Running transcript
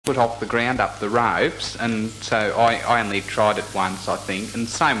put off the ground up the ropes, and so I only tried it once, I think, and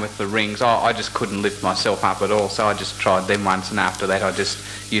same with the rings. I just couldn't lift myself up at all, so I just tried them once, and after that I just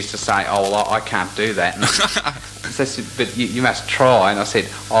used to say, oh, well, I can't do that. And so I said, but you must try, and I said,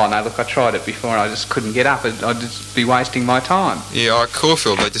 oh no, look, I tried it before and I just couldn't get up. I'd just be wasting my time. Yeah, at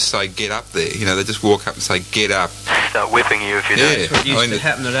Caulfield they just say get up there, you know, they just walk up and say get up. Start whipping you if you Yeah. don't. That's what used to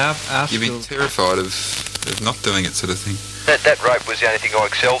happen at our You'd be school. terrified of not doing it, sort of thing. That rope was the only thing I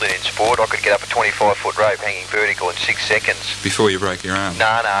excelled in sport. I could get up a 25-foot rope hanging vertical in 6 seconds. Before you break your arm.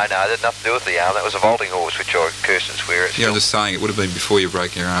 No, that had nothing to do with the arm. That was a vaulting horse, which I curse and swear at. Yeah, I'm just saying it would have been before you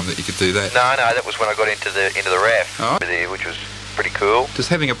break your arm that you could do that. No, that was when I got into the RAF there, which was pretty cool. Does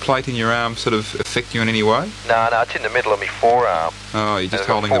having a plate in your arm sort of affect you in any way? No, it's in the middle of my forearm. Oh, you're just I've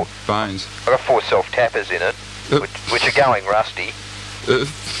got holding the bones. I got 4 self-tappers in it, which are going rusty.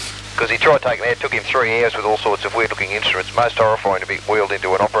 Because he tried taking it, took him 3 hours with all sorts of weird-looking instruments. Most horrifying to be wheeled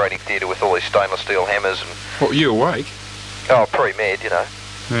into an operating theatre with all these stainless steel hammers and... What, were you awake? Oh, pre-med, you know.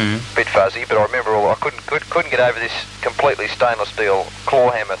 Bit fuzzy, but I remember I couldn't get over this completely stainless steel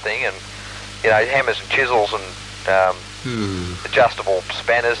claw hammer thing, and you know, hammers and chisels and adjustable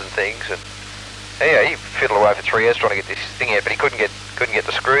spanners and things, and yeah, he fiddled away for 3 hours trying to get this thing out, but he couldn't get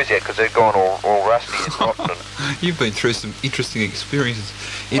the screws out because they'd gone all rusty and rotten. And You've been through some interesting experiences.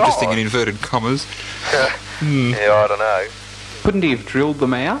 Interesting in inverted commas. yeah, I don't know. Couldn't he have drilled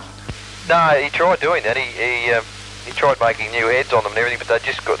them out? No, he tried doing that. He tried making new heads on them and everything, but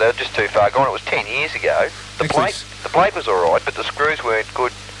they were just too far gone. It was 10 years ago. The plate was all right, but the screws weren't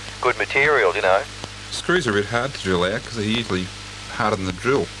good material, you know. Screws are a bit hard to drill out because they're usually harder than the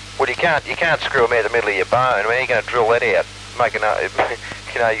drill. Well, you can't screw them out the middle of your bone. I mean, you're going to drill that out,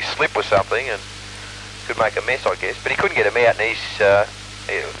 you slip with something and could make a mess, I guess. But he couldn't get them out, and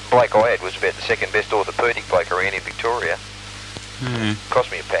bloke I had was about the second best orthopaedic bloke around in Victoria.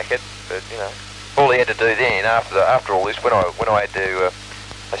 Cost me a packet, but you know, all he had to do then after all this, when I had to,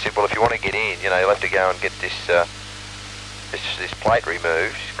 I said, well, if you want to get in, you know, you'll have to go and get this plate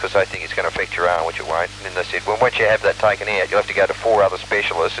removed because they think it's going to affect your arm, which it won't. And then they said, well, once you have that taken out, you'll have to go to 4 other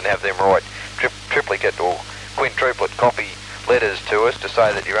specialists and have them write triplicate or quintuplet copy letters to us to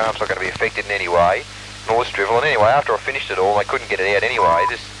say that your arm's not going to be affected in any way, and all this drivel. And anyway, after I finished it all, they couldn't get it out anyway.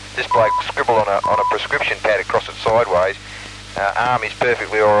 This bloke scribbled on a prescription pad across it sideways. Arm is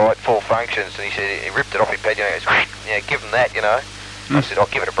perfectly all right, full functions, and he said he ripped it off his pad. You know, he goes, yeah, give them that, you know. I said, I'll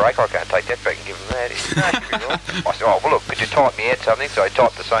give it a break. I can't take that back and give them that. He said, no, you should be all right. I said, oh, well, look, could you type me out something? So he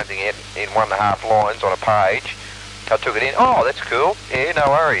typed the same thing out in 1.5 lines on a page. I took it in. Oh, that's cool. Yeah, no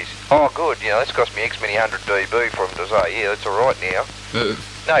worries. Oh, good. You know, that's cost me X many 100 dB for him to say, yeah, that's all right now.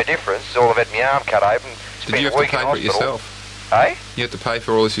 No difference. All I've had my arm cut open. Did you have to pay for it yourself? Eh? You have to pay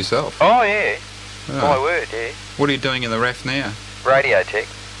for all this yourself? Oh, yeah. Oh. My word, yeah. What are you doing in the RAF now? Radio tech.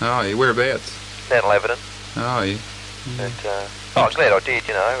 Oh, yeah, whereabouts? Down in Lebanon. Oh, yeah. But, I'm glad I did,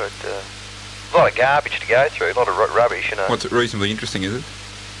 you know, but a lot of garbage to go through, a lot of rubbish, you know. What's it reasonably interesting, is it?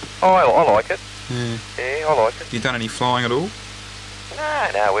 Oh, I like it. Yeah. I like it. You done any flying at all? No,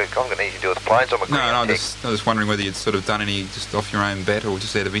 I'm going to need to do with the planes. I'm a ground I'm tech. just wondering whether you'd sort of done any just off your own bat or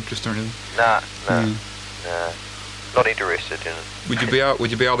just out of interest or anything. No. Not interested in it. Would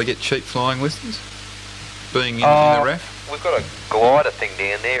you be able to get cheap flying lessons? Being in the RAF? We've got a glider thing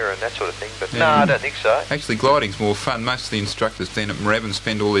down there and that sort of thing, but no, I don't think so. Actually, gliding's more fun. Most of the instructors down at Moorabbin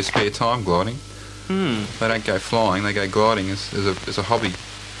spend all their spare time gliding. They don't go flying; they go gliding as a hobby.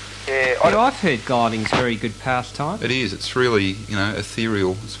 Yeah, I've heard gliding's very good pastime. It is. It's really, you know,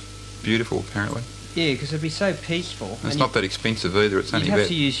 ethereal. It's beautiful, apparently. Yeah, because it'd be so peaceful. And it's not that expensive either. It's only about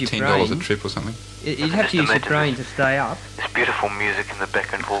 $10 a trip or something. You'd have to use your brain to stay up. There's beautiful music in the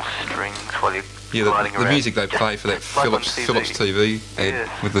back and all strings while you're gliding the around. music they play for that Philips TV ad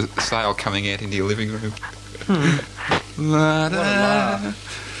with the sail coming out into your living room.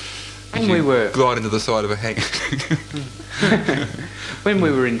 When we were glide into the side of a hangar. when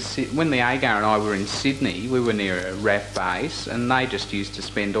the AGAR and I were in Sydney, we were near a RAF base, and they just used to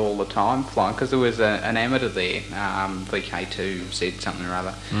spend all the time flying because there was an amateur there, VK2 said something or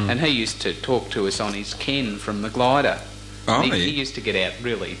other, and he used to talk to us on his Ken from the glider. He used to get out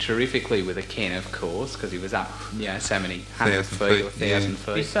really terrifically with a Ken, of course, because he was up, so many 100 feet or 1,000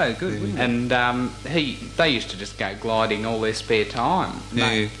 feet. He's so good, wouldn't he? And they used to just go gliding all their spare time.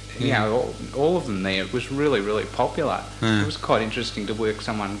 All of them there. It was really, really popular. It was quite interesting to work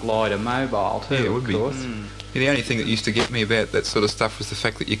someone glider mobile too. Yeah, it would be. Course. The only thing that used to get me about that sort of stuff was the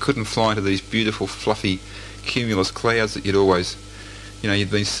fact that you couldn't fly into these beautiful, fluffy, cumulus clouds that you'd always,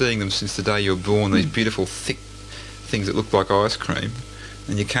 you'd been seeing them since the day you were born. These beautiful, thick things that look like ice cream,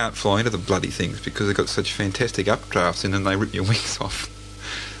 and you can't fly into the bloody things because they've got such fantastic updrafts in them, they rip your wings off.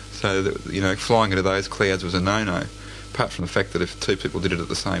 So that, flying into those clouds was a no-no. Apart from the fact that if two people did it at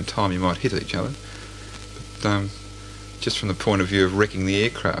the same time, you might hit each other. But just from the point of view of wrecking the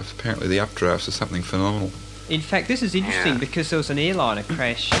aircraft, apparently the updrafts are something phenomenal. In fact, this is interesting because there was an airliner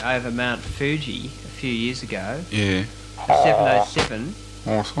crash over Mount Fuji a few years ago. Yeah. A 707.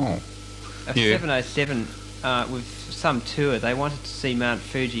 Oh. A 707 with some tour. They wanted to see Mount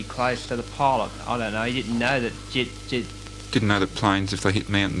Fuji close to the pilot. I don't know. He didn't know that Didn't know that planes, if they hit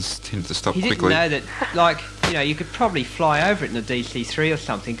mountains, tended to stop he quickly. didn't know that, you could probably fly over it in a DC-3 or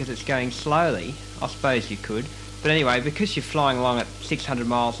something because it's going slowly. I suppose you could. But anyway, because you're flying along at 600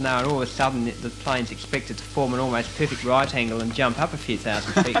 miles an hour, and all of a sudden the plane's expected to form an almost perfect right angle and jump up a few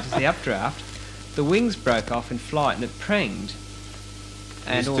thousand feet because of the updraft, the wings broke off in flight and it pranged.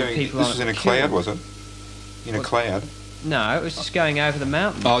 And all the people on it This was in a were cloud, killed. was it? In a cloud? No, it was just going over the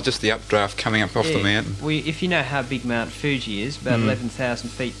mountain. Oh, just the updraft coming up off the mountain. If you know how big Mount Fuji is, about 11,000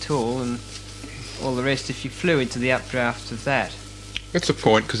 feet tall, and all the rest, if you flew into the updraft of that. That's the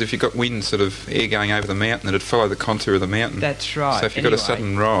point, because if you've got wind, sort of air going over the mountain, it'd follow the contour of the mountain. That's right. So if you've got a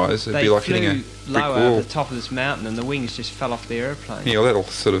sudden rise, it'd they be like flew hitting a brick low wall. over the top of this mountain, and the wings just fell off the aeroplane. Yeah, well, that'll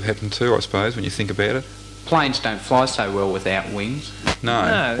sort of happen too, I suppose, when you think about it. Planes don't fly so well without wings.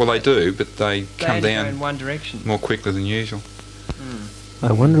 No. Well, they do, but they come only go down in one direction. more quickly than usual.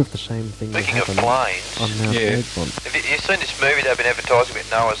 I wonder if the same thing will Speaking of happen planes, on Mount Yeah. Edmont. have you seen this movie they've been advertising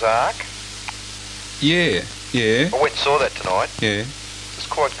about Noah's Ark? Yeah. I went and saw that tonight. Yeah. It's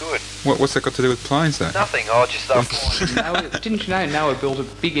quite good. What's that got to do with planes, though? Nothing, just they were flying. Didn't you know Noah built a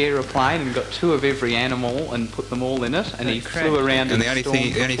big aeroplane and got two of every animal and put them all in it, and he flew around And in the only storm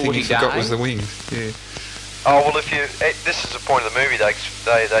thing, for the only thing 40 he forgot days. was the wings. Yeah. Oh, well, this is the point of the movie, they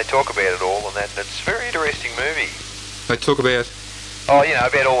talk about it all, and it's a very interesting movie. They talk about... Oh,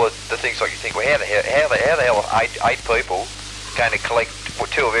 about all the things like you think, well, how the hell are eight people going to collect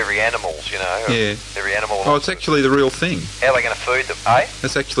two of every animals, Yeah. every animal. Oh, it's actually the real thing. How are they going to feed them, eh?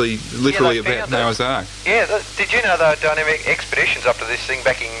 It's actually literally they about found it. Noah's Ark. Yeah, did you know they were doing expeditions up to this thing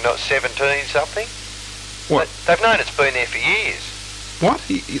back in 17-something? What? They've known it's been there for years. What?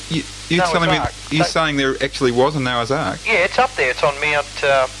 You're Noah's telling me... Ark. You're saying there actually was a Noah's Ark? Yeah, it's up there. It's on Mount...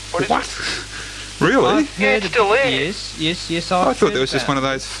 what is What? it? Really? I've Yeah, heard it's still there. Yes, I thought there was just one of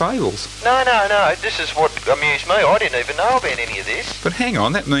those fables. No. This is what amused me. I didn't even know about any of this. But hang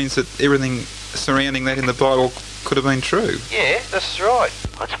on, that means that everything surrounding that in the Bible could have been true. Yeah, this is right.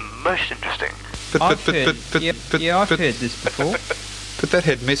 That's most interesting. But I've heard this before. But that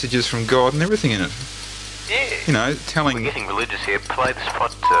had messages from God and everything in it. Yeah. Telling... We're getting religious here. Play the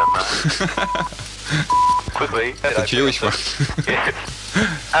spot, quickly. The Jewish one. Yeah.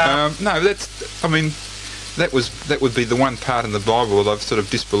 No, that would be the one part in the Bible that I've sort of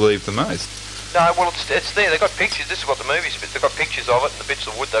disbelieved the most. No, well, it's there. They've got pictures. This is what the movie's about. They've got pictures of it and the bits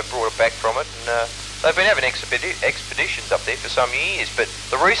of wood they've brought it back from it. And they've been having expeditions up there for some years. But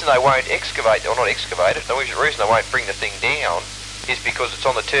the reason they won't excavate, or not excavate it, the reason they won't bring the thing down is because it's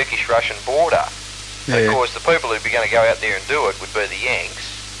on the Turkish-Russian border. Yeah. Of course, the people who'd be going to go out there and do it would be the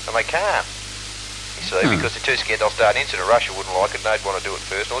Yanks, and they can't. You see, because they're too scared they'll start an incident. Russia wouldn't like it, and they'd want to do it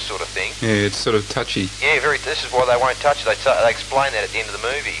first, and all sort of thing. Yeah, it's sort of touchy. Yeah, this is why they won't touch it. They explain that at the end of the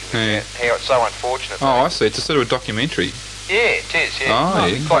movie, Yeah. how it's so unfortunate. Oh, I see. It's a sort of a documentary. Yeah, it is, yeah. Oh,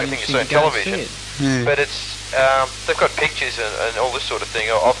 It's yeah. like a thing you see on television. Yeah. But it's, they've got pictures and all this sort of thing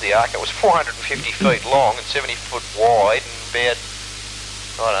of the Ark. It was 450 feet long and 70 foot wide and about,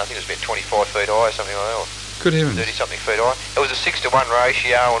 I don't know, I think it was about 25 feet high or something like that. Good heavens. 30-something feet high. It was a 6-to-1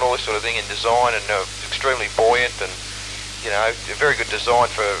 ratio and all this sort of thing in design, and extremely buoyant, and a very good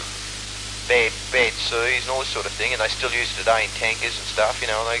design for bad seas and all this sort of thing. And they still use it today in tankers and stuff. And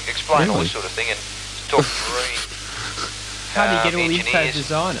they explain all this sort of thing and talk to marine. How do you get all the info to engineers.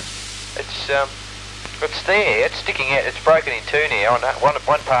 design it? It's there. It's sticking out. It's broken in two now. And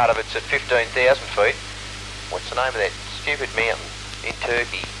one part of it's at 15,000 feet. What's the name of that stupid mountain in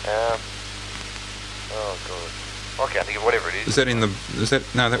Turkey? Oh God, I can't think of whatever it is. Is that in the...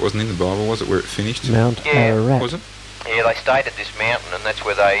 No, that wasn't in the Bible, was it, where it finished? Mount Yeah. Ararat. Was it? Yeah, they stayed at this mountain, and that's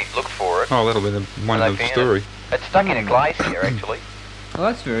where they looked for it. Oh, that'll be the one And of they the found story. It's stuck in a glacier, actually. Well,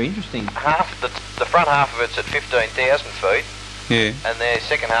 that's very interesting. The front half of it's at 15,000 feet, Yeah. and the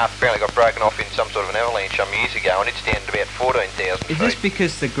second half apparently got broken off in some sort of an avalanche some years ago, and it's down to about 14,000 feet. Is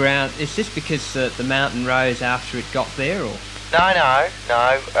this because the mountain rose after it got there, or? No.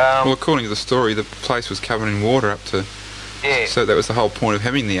 Well, according to the story, the place was covered in water up to... Yeah. So that was the whole point of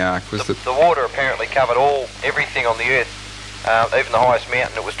having the Ark, was that... The water apparently covered everything on the Earth. Even the highest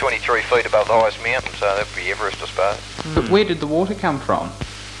mountain, it was 23 feet above the highest mountain, so that'd be Everest, I suppose. But where did the water come from?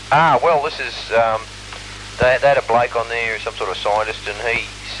 Well, this is... they had a bloke on there, some sort of scientist, and he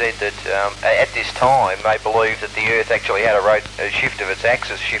said that at this time they believed that the Earth actually had a shift of its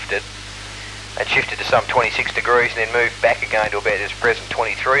axis shifted to some 26 degrees and then moved back again to about its present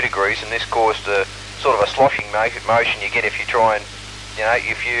 23 degrees, and this caused a sort of a sloshing motion you get if you try and,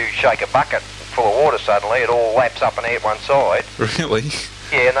 if you shake a bucket full of water suddenly, it all laps up and out one side. Really?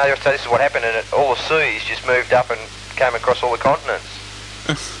 Yeah, and they say this is what happened, and all the seas just moved up and came across all the continents.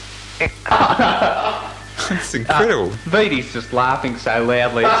 That's incredible. Vidi's just laughing so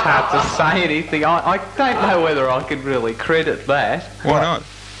loudly it's hard to say anything. I don't know whether I could really credit that. Why not?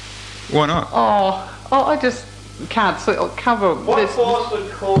 Why not? I just can't cover... What force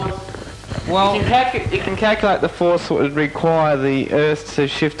would cause... Well, you can calculate the force that would require the Earth to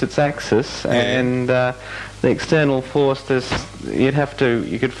shift its axis, and the external force.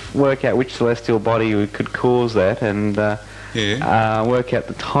 You could work out which celestial body could cause that, and work out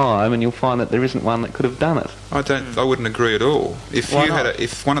the time, and you'll find that there isn't one that could have done it. I wouldn't agree at all. If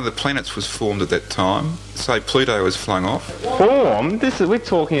if one of the planets was formed at that time, say Pluto was flung off. Formed? We're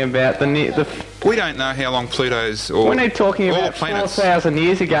talking about We don't know how long Pluto's we're talking about planets. 4,000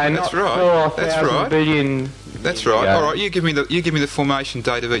 years ago, That's not right. 4,000 billion. That's right. ago. All right, you give me the formation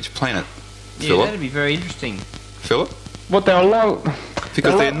date of each planet, yeah, Philip. that'd be very interesting. Philip? What they're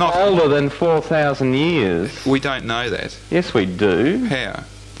Because they're not older than 4,000 years. We don't know that. Yes, we do. How?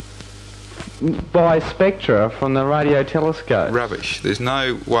 By spectra from the radio telescope. Rubbish. There's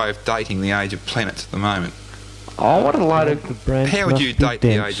no way of dating the age of planets at the moment. Oh, what a load of... The branch How would must you be date the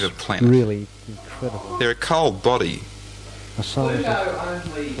dense. age of a planet? Really incredible. They're a cold body. A solid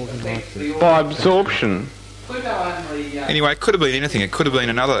By absorption. Anyway, it could have been anything. It could have been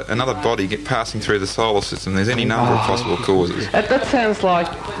another body passing through the solar system. There's any number of possible causes. That sounds like...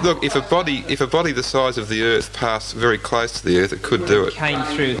 Look, if a body the size of the Earth passed very close to the Earth, it could do it. Came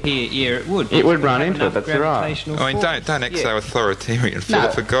through here, yeah, it would. It would run into it, that's right. Gravitational I mean, force. don't act so authoritarian,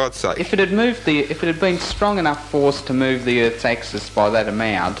 Philip, for God's sake. If it had been strong enough force to move the Earth's axis by that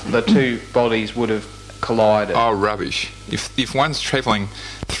amount, the two bodies would have collided. Oh, rubbish. If one's travelling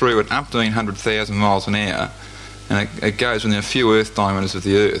through at umpteen 100,000 miles an hour, and it goes within a few Earth diameters of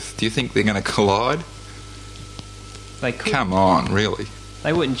the Earth, do you think they're going to collide? They could. Come on, really.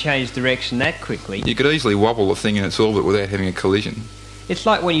 They wouldn't change direction that quickly. You could easily wobble the thing in its orbit without having a collision. It's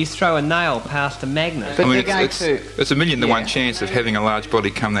like when you throw a nail past a magnet. But I mean, they're going it's a million to one chance of having a large body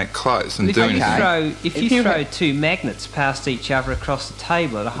come that close and If doing you anything. throw two magnets past each other across the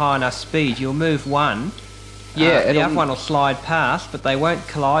table at a high enough speed, you'll move one. The other one will slide past, but they won't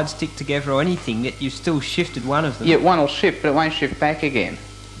collide, stick together or anything, yet you've still shifted one of them. Yeah, one will shift, but it won't shift back again.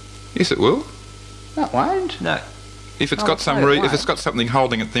 Yes, it will. No, it won't. No. If it's Oh, got it's some not, it if it's won't. got something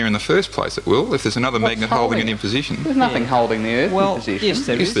holding it there in the first place, it will. If there's another What's magnet holding it holding in position. There's nothing holding the Earth Well, in position. yes,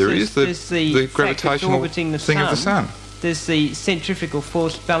 there Yes, is. there is. There's The fact it's gravitational orbiting the thing of the sun. There's the centrifugal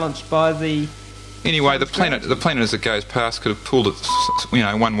force balanced by the... Anyway, the planet as it goes past could have pulled it,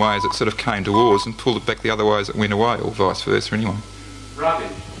 one way as it sort of came towards and pulled it back the other way as it went away, or vice versa. Anyway.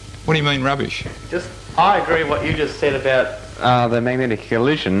 Rubbish. What do you mean rubbish? I agree what you just said about the magnetic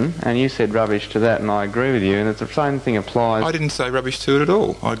collision, and you said rubbish to that, and I agree with you, and it's the same thing applies... I didn't say rubbish to it at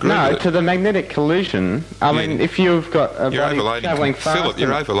all. I agree No, with it. to the magnetic collision. I mean, if you've got a You're body overloading, travelling fast... Philip.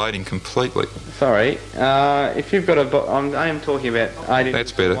 You're overloading completely. Sorry. If you've got I am talking about...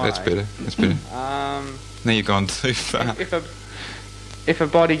 That's better. That's better. That's better. Now you've gone too far. If a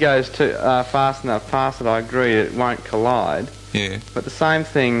body goes too fast enough past it, I agree it won't collide. Yeah. But the same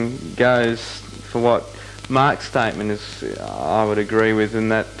thing goes for what Mark's statement is, I would agree with, in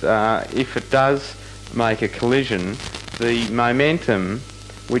that if it does make a collision, the momentum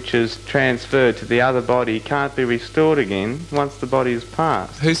which is transferred to the other body can't be restored again once the body is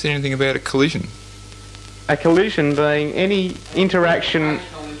passed. Who said anything about a collision? A collision being any interaction,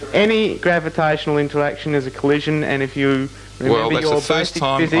 any gravitational interaction is a collision, and if you remember Well, that's your the first basic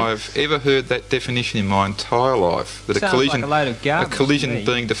time physics, I've ever heard that definition in my entire life. That Sounds a collision, like a load of garbage to me.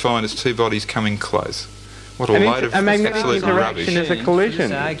 being defined as two bodies coming close. What a An load of a magnetic absolute interaction rubbish. is a collision.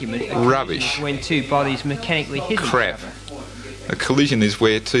 This argument, Rubbish. when two bodies mechanically hit each Crap. other. A collision is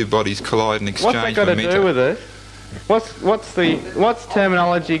where two bodies collide and What's that exchange got to momentum. do with it? What's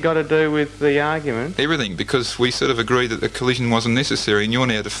terminology got to do with the argument? Everything, because we sort of agreed that a collision wasn't necessary, and you're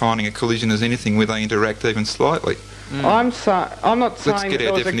now defining a collision as anything where they interact even slightly. I'm not saying. Let's get that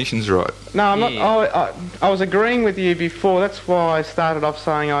our was definitions right. No, I'm Yeah. not. I was agreeing with you before. That's why I started off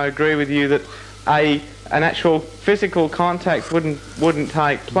saying I agree with you that an actual physical contact wouldn't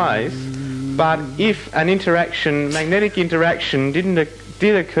take place. But if an magnetic interaction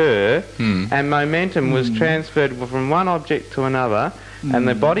did occur, and momentum was transferred from one object to another, and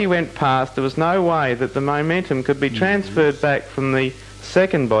the body went past, there was no way that the momentum could be transferred back from the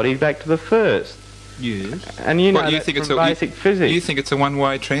second body back to the first. Yes. And you know What, you that think from it's a- basic physics. You think it's a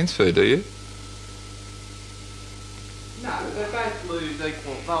one-way transfer, do you? No, they both lose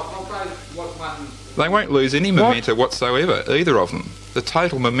equal. They'll both what one. They won't lose any momenta whatsoever, either of them. The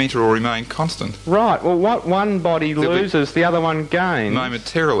total momenta will remain constant Right, well, what one body There'll be- loses, the other one gains.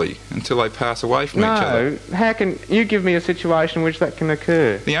 momentarily until they pass away from each other. No, how can you give me a situation in which that can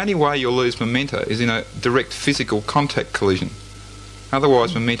occur? The only way you'll lose momenta is in a direct physical contact collision.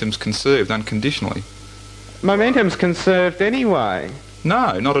 Otherwise, momentum's conserved unconditionally. Momentum's conserved anyway.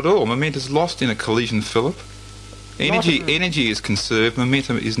 No, not at all. Momenta's lost in a collision, Philip. Energy is conserved,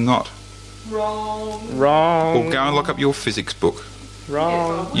 momentum is not. Wrong. Wrong. Or go and look up your physics book.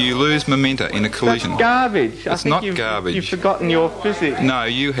 Wrong. You lose momenta in a collision. That's garbage. I It's think not you've, garbage. You've forgotten your physics. No,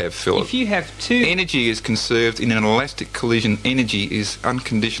 you have, Philip. If you have two... Energy is conserved in an elastic collision. Energy is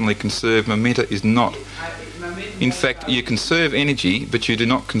unconditionally conserved. Momenta is not. In fact, you conserve energy, but you do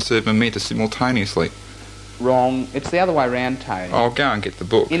not conserve momenta simultaneously. Wrong. It's the other way around, Tony. I'll go and get the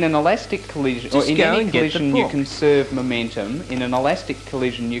book. In an elastic collision, or Just in go any and get the collision, you book. conserve momentum. In an elastic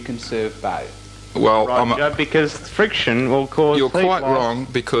collision, you conserve both. Well, Right, Joe, because friction will cause you're heat quite loss. wrong,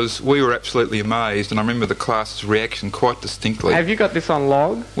 because we were absolutely amazed, and I remember the class's reaction quite distinctly. Have you got this on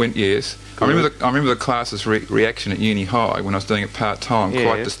log? Yes. I remember the class's reaction at Uni High when I was doing it part-time quite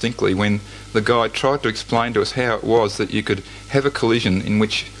Yes. distinctly, when the guy tried to explain to us how it was that you could have a collision in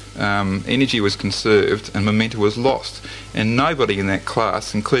which energy was conserved and momentum was lost. And nobody in that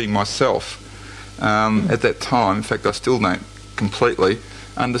class, including myself, at that time, in fact I still don't completely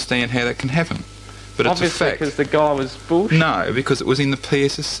understand how that can happen. But it's a Obviously, fact. because the guy was bullshit. No, because it was in the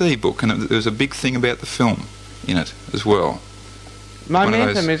PSSC book, and there was a big thing about the film in it as well.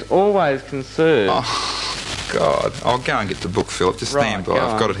 Momentum is always conserved. Oh, God. I'll go and get the book, Philip. Just Right, stand by. go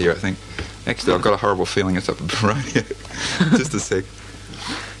I've on. got it here, I think. Actually, I've got a horrible feeling it's up at Baronia. Just a sec.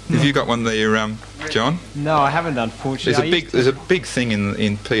 Have you got one there, John? No, I haven't, unfortunately. There's a big thing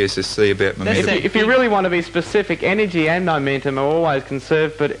in PSSC about momentum. If you really want to be specific, energy and momentum are always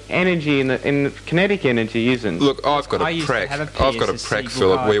conserved, but energy in the kinetic energy isn't. Look, I've got I a used to prac. have a I've got a PSSC prac, book.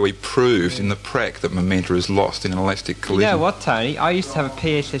 Philip, where we proved in the prac that momentum is lost in an elastic You collision. know what, Tony? I used to have a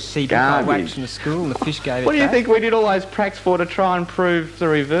PSSC book I Garbage. waxed in the school, and the fish gave it What do you back. think we did all those pracs for, to try and prove the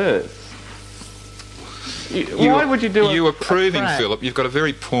reverse? Why would you do You a were proving, prac? Philip, you've got a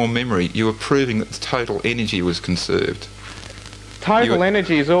very poor memory. You were proving that the total energy was conserved. Total You-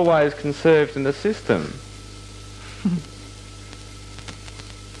 energy is always conserved in the system.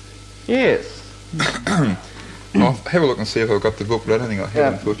 Yes. I'll have a look and see if I've got the book, but I don't think I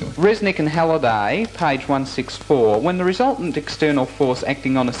have, unfortunately. Resnick and Halliday, page 164. When the resultant external force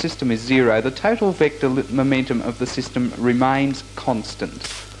acting on a system is zero, the total vector momentum of the system remains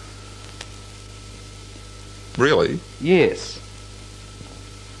constant. Really? Yes.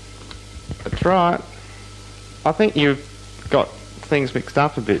 That's right. I think you've got things mixed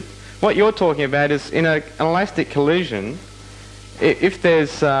up a bit. What you're talking about is in an elastic collision, if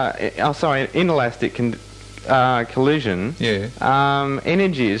there's, an inelastic collision, Yeah.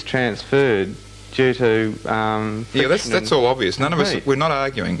 energy is transferred due to Yeah, friction that's and all obvious. None of us, heat. we're not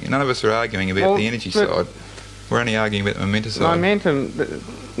arguing. None of us are arguing about Well, the energy but- side. We're only arguing about the momentum side. Momentum,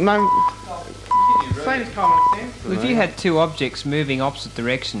 seems common sense. to Well, if me. you had two objects moving opposite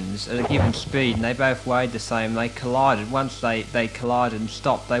directions at a given speed and they both weighed the same, they collided. Once they collided and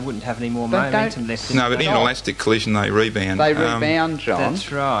stopped, they wouldn't have any more They don't- momentum left. No, but in They an don't. elastic collision they rebound. They rebound, John.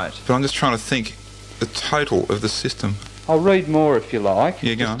 That's right. But I'm just trying to think the total of the system. I'll read more if you like,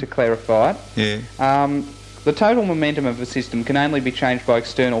 Yeah, go just on. to clarify it. Yeah. The total momentum of a system can only be changed by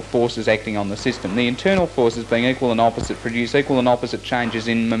external forces acting on the system. The internal forces, being equal and opposite, produce equal and opposite changes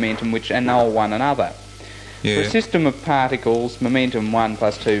in momentum which annul one another. For Yeah. a system of particles, momentum 1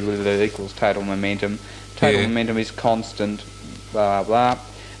 plus 2 equals total momentum. Total Yeah. momentum is constant, blah blah.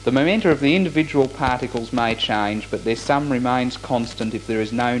 The momentum of the individual particles may change, but their sum remains constant if there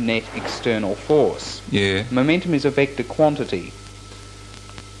is no net external force. Yeah. Momentum is a vector quantity.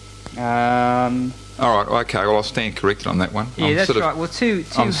 All right. Okay. Well, I'll stand corrected on that one. Yeah, I'm that's sort of- right. Well, two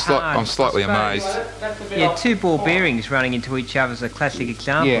I'm hard, slightly I suppose. amazed. Yeah, two ball bearings running into each other is a classic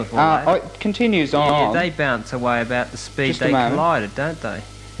example Yeah, of all that. it continues Yeah, on. they bounce away about the speed Just a they moment. collided, don't they?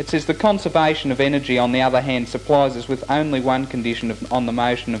 It says the conservation of energy, on the other hand, supplies us with only one condition on the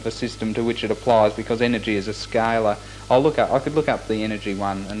motion of a system to which it applies, because energy is a scalar. I could look up the energy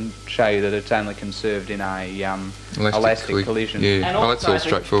one and show you that it's only conserved in a elastic collision. Yeah. And Well, that's all also-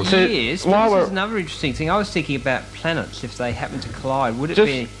 straightforward. So, Yes, while but this we're- is another interesting thing. I was thinking about planets if they happen to collide. Would it Just-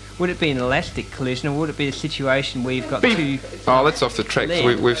 be would it be an elastic collision, or would it be a situation where you've got two... Oh, that's off the track.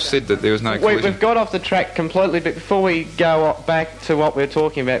 We've said that there was no collision. We've got off the track completely, but before we go back to what we were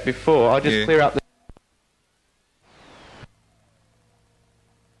talking about before, I'll just clear up the...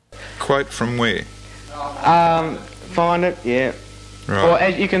 Quote from where? Find it, yeah. Right. Or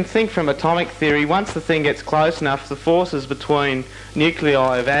as you can think from atomic theory, once the thing gets close enough, the forces between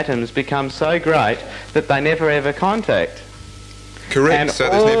nuclei of atoms become so great that they never ever contact. Correct. And So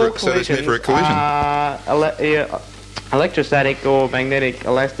there's never a collision. Are electrostatic or magnetic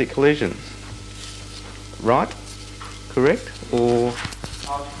elastic collisions. Right? Correct? Or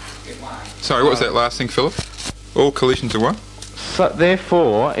Sorry, what was that last thing, Philip? All collisions are what? so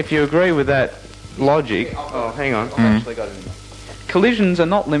therefore, if you agree with that logic, hang on. Collisions are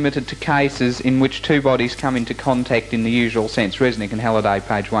not limited to cases in which two bodies come into contact in the usual sense. Resnick and Halliday,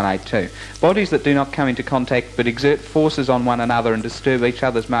 page 182. Bodies that do not come into contact but exert forces on one another and disturb each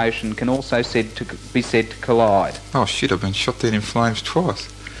other's motion can also be said to collide. Oh shit, I've been shot dead in flames twice.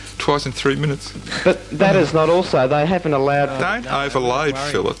 Twice in 3 minutes. But that is not also, they haven't allowed... Don't overload,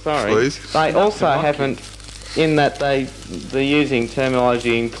 Philip, Sorry. please. They also haven't, in that they're using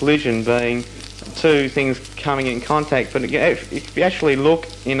terminology in collision being two things coming in contact, but if you actually look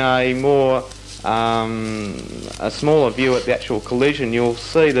in a more a smaller view at the actual collision, you'll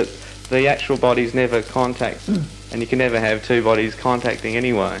see that the actual bodies never contact, and you can never have two bodies contacting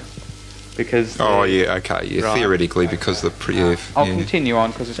anyway, because right. Theoretically, because I'll continue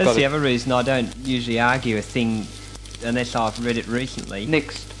on because it's That's got the other reason I don't usually argue a thing unless I've read it recently.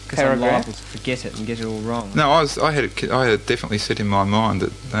 next Because I'm paragraph. liable to forget it and get it all wrong. No, I had definitely said in my mind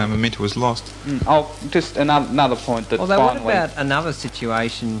that Memento was lost. Just another point that Although what finally... about another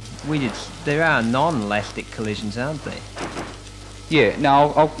situation? There are non-elastic collisions, aren't there? Yeah,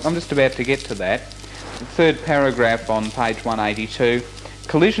 no, I'm just about to get to that. The third paragraph on page 182.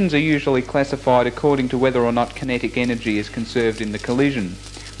 Collisions are usually classified according to whether or not kinetic energy is conserved in the collision.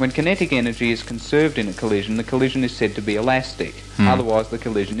 When kinetic energy is conserved in a collision, the collision is said to be elastic. Otherwise, the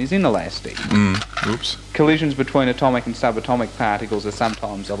collision is inelastic. Oops. Collisions between atomic and subatomic particles are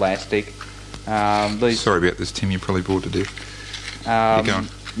sometimes elastic. Sorry about this, Tim. You're probably bored to death. Keep going.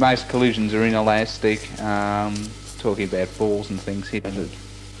 Most collisions are inelastic. Talking about balls and things here.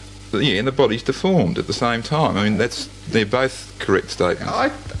 Yeah, and the body's deformed at the same time. I mean, they're both correct statements.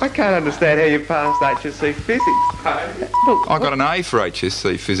 I can't understand how you passed HSC physics. Look, I got an A for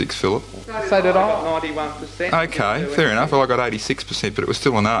HSC physics, Philip. So did I. 91%. Okay, fair enough. Well, I got 86%, but it was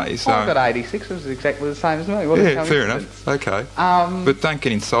still an A. So I got 86. It was exactly the same as me. What a yeah, fair coincidence. enough. Okay, but don't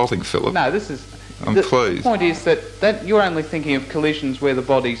get insulting, Philip. No, this is... I'm pleased. The point is that you're only thinking of collisions where the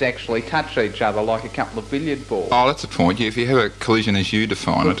bodies actually touch each other, like a couple of billiard balls. Oh, that's the point. Yeah, if you have a collision as you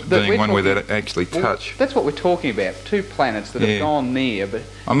define it, being one where they actually touch. That's what we're talking about. Two planets that have gone near, but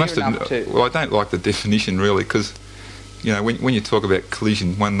I must near enough admit, to... well, I don't like the definition really, because you know, when you talk about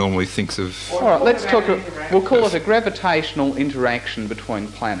collision, one normally thinks of... All right, let's talk... We'll call it a gravitational interaction between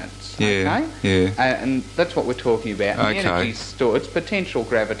planets, yeah, okay? Yeah. And that's what we're talking about. And Okay. the energy's stored... It's potential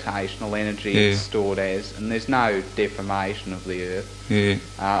gravitational energy it's stored as, and there's no deformation of the Earth. Yeah.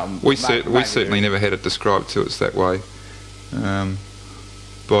 We certainly never had it described to us that way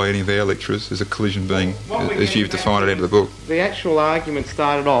by any of our lecturers as a collision being, as you've defined it out of the book. The actual argument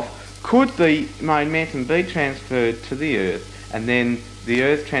started off, could the momentum be transferred to the Earth and then the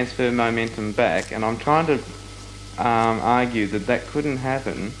Earth transfer momentum back? And I'm trying to argue that couldn't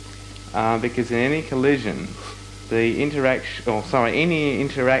happen because in any collision, any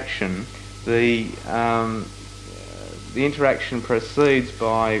interaction, the interaction proceeds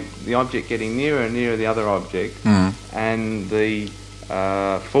by the object getting nearer and nearer the other object, and the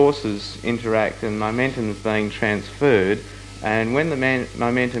forces interact and momentum is being transferred. And when the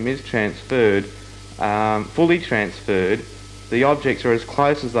momentum is transferred, fully transferred, the objects are as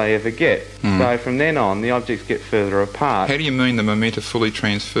close as they ever get. So from then on, the objects get further apart. How do you mean the momentum fully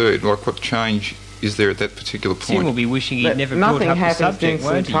transferred? Like, what change is there at that particular point? Tim will be wishing he'd But never brought nothing up the happens subject,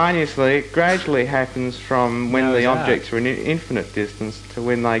 won't he? instantaneously. It gradually happens from when Noah's the Ark. objects are in infinite distance to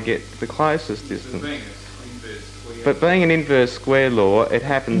when they get the closest distance. But being an inverse square law, it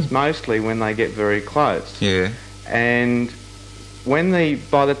happens mostly when they get very close. Yeah. And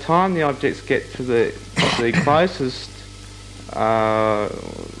by the time the objects get to the closest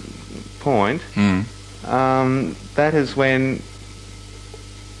point, that is when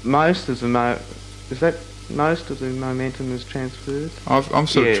most of the momentum is transferred. I'm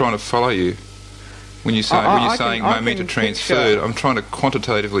sort of trying to follow you when you say when you're saying momentum transferred. I'm trying to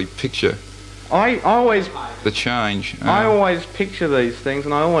quantitatively picture I always the change. I always picture these things,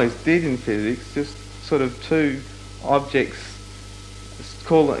 and I always did in physics, just sort of two objects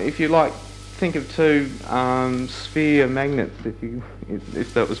call it, if you like, think of two sphere magnets,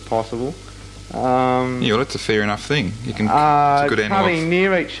 if that was possible. Yeah, well, that's a fair enough thing. You can. It's a good analog. Coming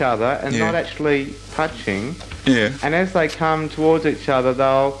near each other and Yeah. not actually touching. Yeah. And as they come towards each other,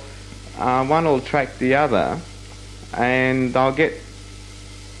 they'll one will attract the other, and they'll get.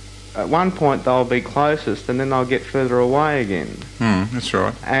 At one point, they'll be closest, and then they'll get further away again. That's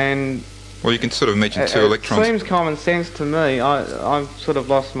right. And Well, you can sort of imagine two electrons. it seems common sense to me. I've sort of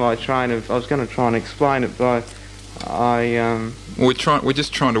lost my train of. I was going to try and explain it, but We're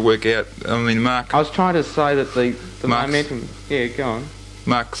just trying to work out. I mean, Mark I was trying to say that the Mark's- momentum. Yeah, go on.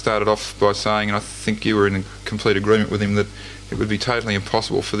 Mark started off by saying, and I think you were in complete agreement with him, that it would be totally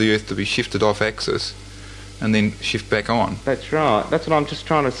impossible for the Earth to be shifted off axis and then shift back on. That's right. That's what I'm just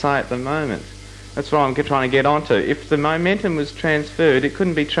trying to say at the moment. That's what I'm trying to get onto. If the momentum was transferred, it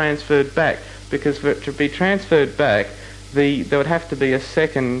couldn't be transferred back, because for it to be transferred back, there would have to be a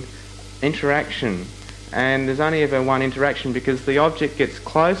second interaction, and there's only ever one interaction because the object gets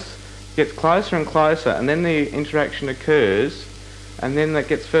closer and closer, and then the interaction occurs, and then that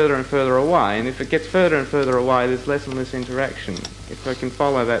gets further and further away, and if it gets further and further away, there's less and less interaction. If I can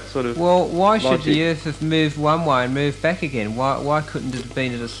follow that sort of Well, why should logic. the Earth have moved one way and moved back again? Why couldn't it have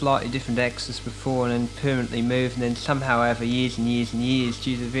been at a slightly different axis before and then permanently moved, and then somehow over years and years and years,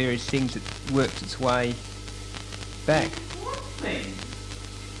 due to various things, it worked its way back?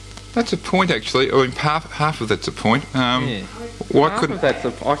 That's a point, actually. I mean, half of that's a point. Yeah. Why half couldn't of that's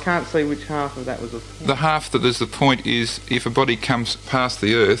I can't see which half of that was a the half that is the point is if a body comes past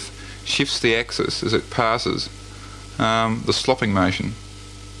the Earth, shifts the axis as it passes, the slopping motion.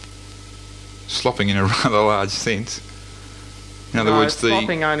 Slopping in a rather large sense. In other words,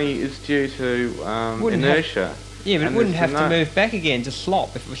 slopping only is due to Wouldn't inertia. Yeah, but it And wouldn't there's have to no- move back again to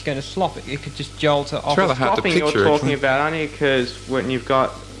slop. If it was going to slop, it could just jolt it off. rather hard to Slopping you're picture, talking actually. about only occurs when you've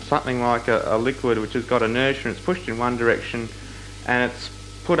got something like a liquid which has got inertia and it's pushed in one direction, and it's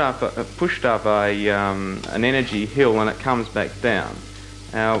pushed up an energy hill, and it comes back down.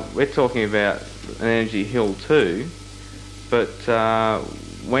 Now we're talking about an energy hill too, but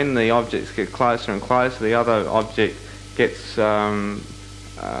when the objects get closer and closer, the other object gets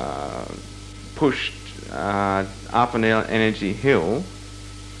pushed up an energy hill.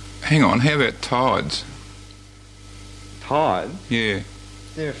 Hang on, how about tides? Tide. Yeah.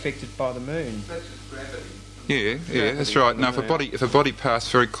 They're affected by the moon. Yeah, that's right. Now, if a body passed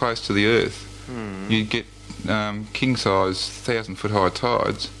very close to the Earth, you'd get king-size 1,000-foot high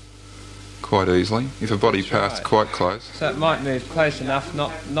tides quite easily. If a body passed right. quite close. So it might move close enough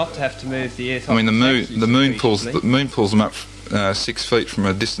not to have to move the Earth. I mean, off its axis the moon pulls them up 6 feet from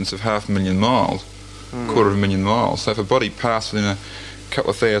a distance of 500,000 miles, quarter of a million miles. So if a body passed within a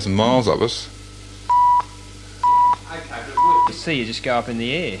couple of thousand miles of us, You see, you just go up in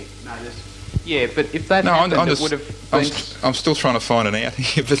the air. Yeah, but if that no, happened, it would have been... I'm still trying to find it out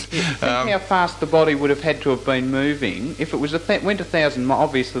here. But Think how fast the body would have had to have been moving. If it was went 1,000 miles,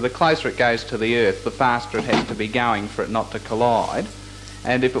 obviously the closer it goes to the Earth, the faster it has to be going for it not to collide.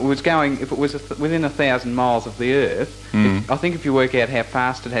 And if it was within 1,000 miles of the Earth, I think if you work out how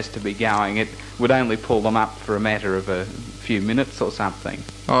fast it has to be going, it would only pull them up for a matter of a few minutes or something.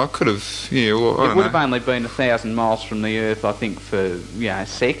 I could have, yeah. Well, I It don't would know. have only been 1,000 miles from the Earth, I think, for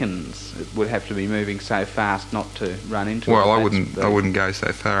seconds. It would have to be moving so fast not to run into it. Well, I That's wouldn't go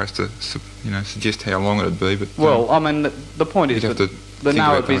so far as to suggest how long it'd be. But Well, I mean, the point is you'd have that to the think NOAA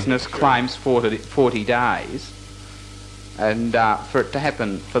about that. business claims 40 days, and for it to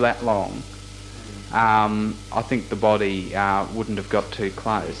happen for that long, I think the body wouldn't have got too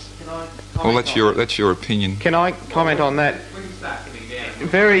close. well, that's your opinion. Can I comment on that?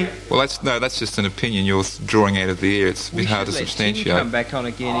 Very. Well, that's just an opinion you're drawing out of the air. It's a bit hard to Let Tim substantiate. come back on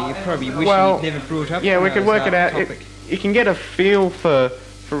again, and you probably wish Well, he'd never brought up. Yeah, we could work it out. Topic. You can get a feel for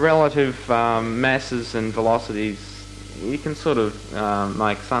relative masses and velocities. You can sort of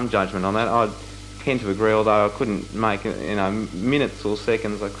make some judgment on that. I tend to agree, although I couldn't make minutes or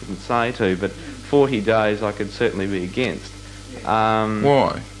seconds. I couldn't say to, but 40 days I could certainly be against.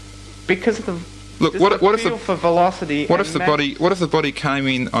 Why? Because of the Look, just what the if feel for velocity? what and if the mass- body what if the body came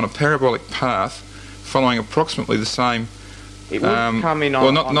in on a parabolic path, following approximately the same? It would come in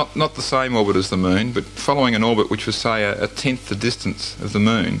on. Well, not the same orbit as the Moon, but following an orbit which was, say, a tenth the distance of the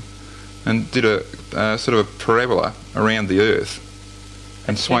Moon, and did a sort of a parabola around the Earth,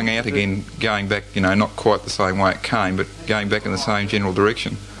 and swung out again, going back, not quite the same way it came, but going back in the same general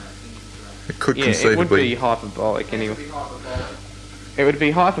direction. It could Yeah, it would conceivably. be hyperbolic anyway. It would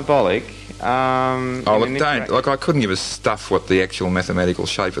be hyperbolic, Oh, look, don't. Like, I couldn't give a stuff what the actual mathematical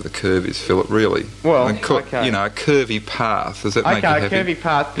shape of the curve is, Philip, really. Well, okay. You know, a curvy path. Does that make you happy? Okay, a curvy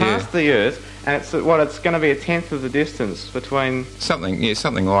path past the Earth, and it's going to be a tenth of the distance between... Something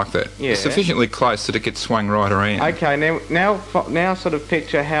like that. Yeah. Sufficiently close that it gets swung right around. Okay, now sort of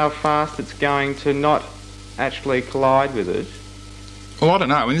picture how fast it's going to not actually collide with it. Well, I don't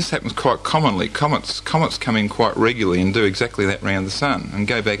know. I mean, this happens quite commonly. Comets come in quite regularly and do exactly that round the sun and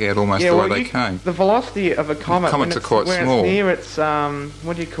go back out almost the way they came. The velocity of a comet, comets are quite small. It's near its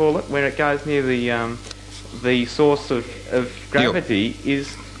what do you call it? Where it goes near the source of gravity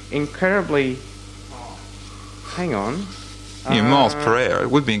is incredibly. Hang on. Yeah, miles per hour.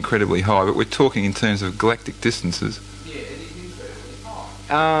 It would be incredibly high, but we're talking in terms of galactic distances. Yeah, it is incredibly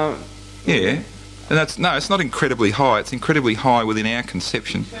high. Yeah. And it's not incredibly high, it's incredibly high within our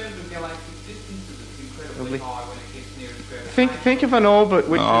conception. In terms of galactic distances, it's incredibly high when it gets near its gravitational. Think of an orbit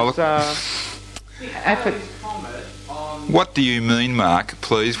which is... Halley's Comet on... What do you mean, Mark,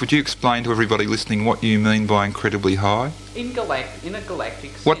 please? Would you explain to everybody listening what you mean by incredibly high? In a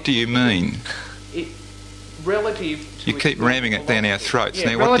galactic sense... What do you mean? Relative to... You keep ramming it down our throats.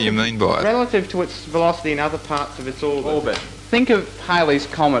 Yeah, now, what do you mean by it? Relative to its velocity in other parts of its orbit. Think of Halley's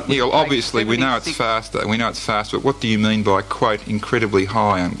Comet. Yeah, well, obviously we know it's faster. We know it's faster, but what do you mean by, quote, incredibly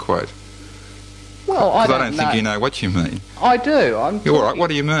high, unquote? Well, I don't think you know what you mean. I do. You're all right. What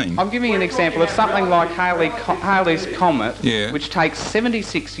do you mean? I'm giving you an example of something like Halley's Comet, yeah. which takes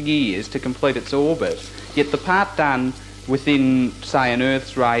 76 years to complete its orbit, yet the part done within, say, an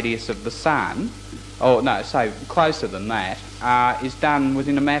Earth's radius of the Sun, or no, say closer than that, is done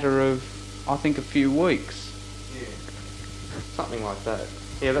within a matter of, I think, a few weeks. Something like that.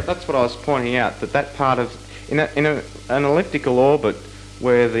 Yeah, that's what I was pointing out. That part of in an elliptical orbit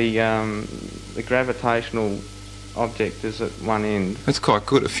where the gravitational object is at one end. That's quite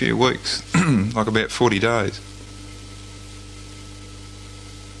good. A few weeks, like about 40 days.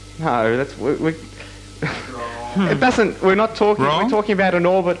 No, that's we it doesn't. We're not talking. Wrong? We're talking about an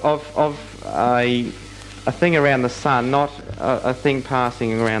orbit of a thing around the sun, not a thing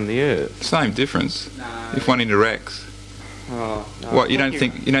passing around the Earth. Same difference. No. If one interacts. Oh, no. What, you don't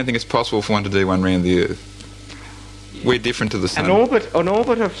think it's possible for one to do one round the Earth? Yeah. We're different to the sun. An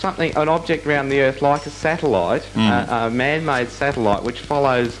orbit of something, an object around the Earth, like a satellite, a man-made satellite, which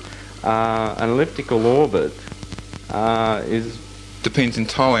follows an elliptical orbit, depends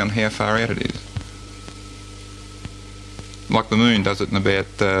entirely on how far out it is. Like the moon does it in about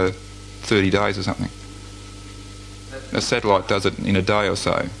 30 days or something. A satellite does it in a day or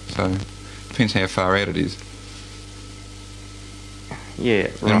so. So depends how far out it is. Yeah,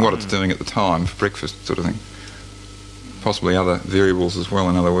 right. And what it's doing at the time for breakfast, sort of thing. Possibly other variables as well,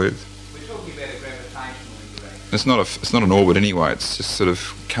 in other words. We're talking about a gravitational interaction. It's not an orbit anyway. It's just sort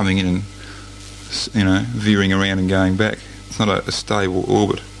of coming in and, you know, veering around and going back. It's not a stable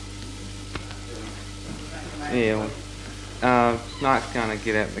orbit. Yeah. Mark's going to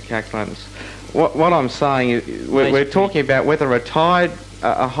get out the calculators. What I'm saying is we're talking about whether a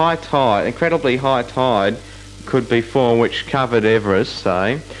high tide, incredibly high tide, could be formed which covered Everest,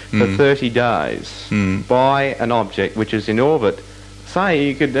 say, for 30 days by an object which is in orbit. Say,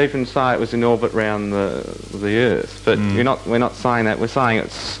 you could even say it was in orbit around the Earth, but we're not saying that. We're saying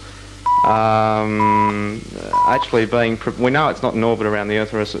it's actually being... we know it's not in orbit around the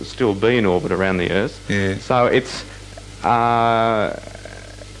Earth, or else it'd still be in orbit around the Earth. Yeah. So its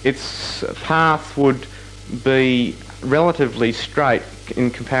path would be relatively straight in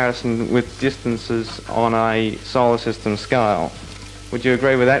comparison with distances on a solar system scale. Would you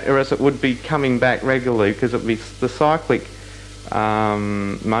agree with that? Or else it would be coming back regularly, because it would be the cyclic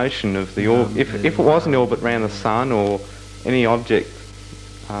motion of the orbit. If it was in orbit around the sun or any object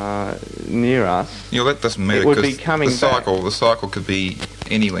near us, Yeah, that doesn't matter, it would be because coming back. the cycle could be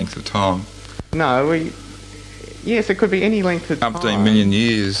any length of time. No, yes, it could be any length of time. Up to a million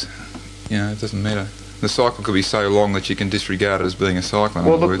years. You know, it doesn't matter. The cycle could be so long that you can disregard it as being a cycle, in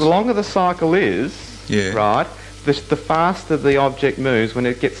Well, other words. the longer the cycle is, Yeah. right, the faster the object moves when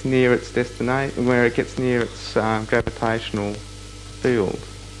it gets near its destination, where it gets near its gravitational field.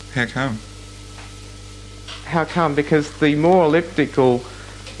 How come? How come? Because the more elliptical,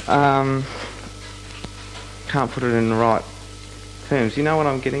 can't put it in the right terms. You know what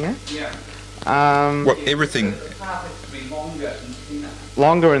I'm getting at? Yeah. What, everything... The path has to be longer and thinner.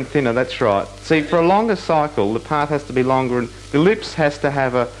 Longer and thinner, that's right. See, for a longer cycle, the path has to be longer, and the ellipse has to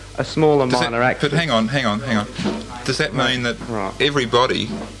have a smaller minor axis. But hang on. Does that mean that Right. every body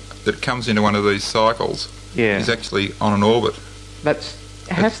that comes into one of these cycles Yeah. is actually on an orbit? That's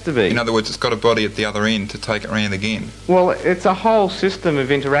has to be. In other words, it's got a body at the other end to take it around again. Well, it's a whole system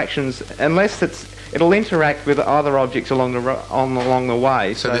of interactions, unless it'll interact with other objects along the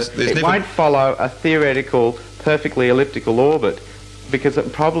way. So there's it never... won't follow a theoretical, perfectly elliptical orbit, because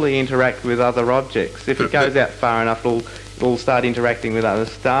it'll probably interact with other objects. If it goes out far enough, it'll start interacting with other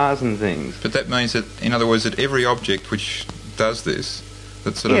stars and things. But that means that, in other words, that every object which does this,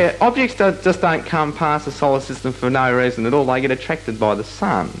 that sort yeah, of... objects just don't come past the solar system for no reason at all. They get attracted by the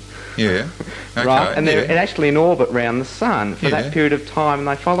sun. Yeah. Okay. Right? And they're actually in orbit around the sun for that period of time, and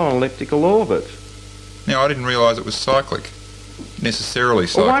they follow an elliptical orbit. Now, I didn't realise it was cyclic. Necessarily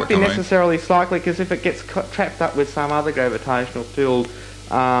cyclic, Well, it won't be necessarily cyclic, because if it gets trapped up with some other gravitational field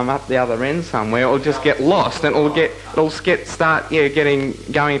up the other end somewhere, it'll just get lost, and it'll start going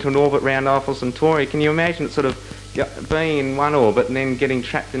into an orbit around Alpha Centauri. Can you imagine it sort of being in one orbit and then getting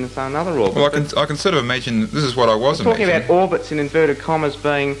trapped in another orbit? Well, I can sort of imagine, this is what I was talking imagining. about orbits in inverted commas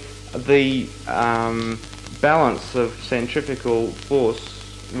being the balance of centrifugal force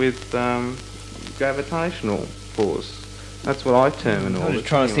with gravitational force. That's what I term an orbit. I'm just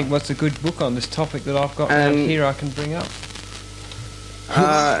trying to think what's a good book on this topic that I've got And- right here I can bring up.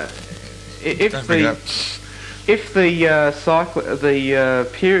 If the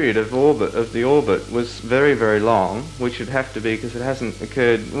period of the orbit was very, very long, which would have to be because it hasn't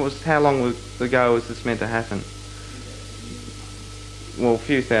occurred. How long ago was this meant to happen? Well, a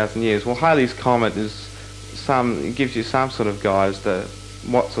few thousand years. Well, Halley's Comet it gives you some sort of guide as to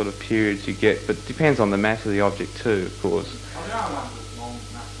what sort of periods you get, but it depends on the mass of the object too, of course.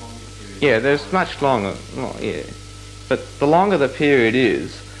 Yeah, there's much longer. Well, yeah, but the longer the period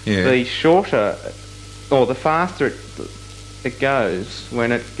is, the shorter, or the faster it goes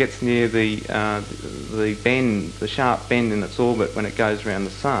when it gets near the bend, the sharp bend in its orbit when it goes around the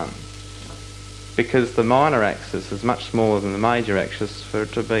sun. Because the minor axis is much smaller than the major axis for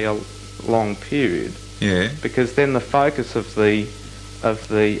it to be a long period. Yeah. Because then the focus of the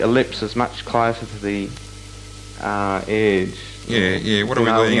ellipse is much closer to the edge. Yeah. What are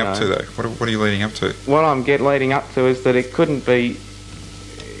we leading up to, though? What are you leading up to? What I'm leading up to is that it couldn't be,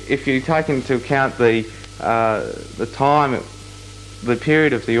 if you take into account the time, the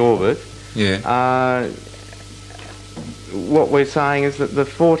period of the orbit. Yeah. What we're saying is that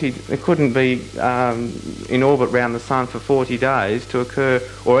it couldn't be in orbit around the sun for 40 days to occur,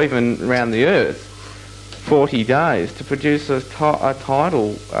 or even around the Earth, 40 days to produce a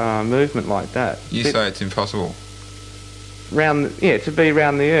tidal movement like that. You say it's impossible. To be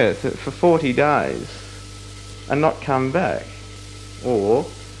around the Earth for 40 days and not come back, or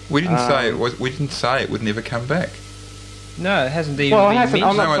we didn't say we didn't say it would never come back. No, it hasn't even well, been it hasn't.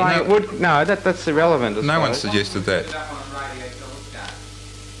 I'm mentioned. not saying it would. No, that's irrelevant. No one suggested that.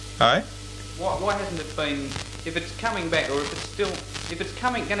 Hey? Why hasn't it been? If it's coming back, or if it's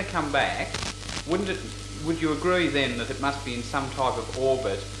going to come back, would you agree then that it must be in some type of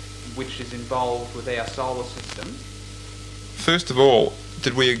orbit which is involved with our solar system? First of all,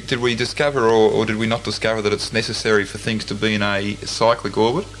 did we discover or did we not discover that it's necessary for things to be in a cyclic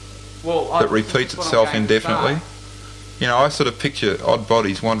orbit that repeats itself indefinitely? You know, I sort of picture odd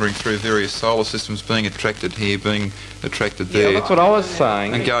bodies wandering through various solar systems, being attracted here, being attracted there, that's what I was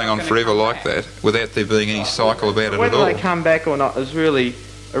saying. and going on forever like that, without there being any cycle about it at Whether all. they come back or not is really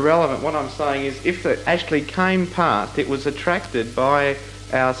irrelevant. What I'm saying is, if it actually came past, it was attracted by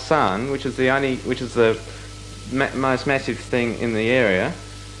our sun, which is the most massive thing in the area.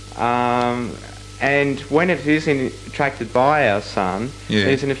 And when it is attracted by our sun, it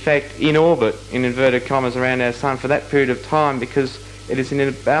is in effect in orbit, in inverted commas, around our sun for that period of time, because it is in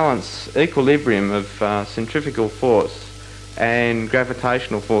a equilibrium of centrifugal force and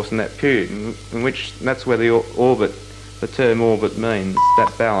gravitational force in that period, in which that's where the term orbit means,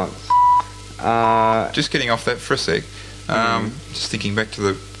 that balance. Just getting off that for a sec, just thinking back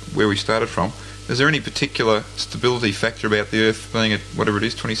to where we started from, is there any particular stability factor about the Earth being at whatever it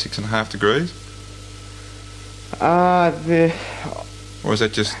is, 26.5 degrees? Or is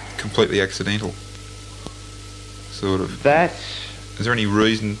that just completely accidental? Sort of. Is there any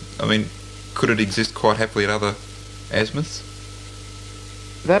reason? I mean, could it exist quite happily at other azimuths?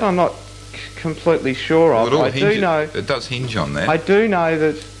 That I'm not completely sure of. Well, it does hinge on that. I do know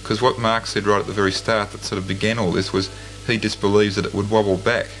that. Because what Mark said right at the very start that sort of began all this was he disbelieves that it would wobble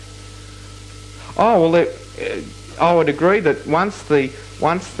back. Oh well, I would agree that once the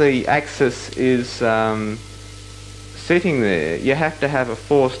axis is sitting there, you have to have a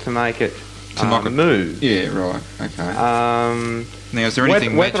force to make it move. Yeah, right. Okay. Now, is there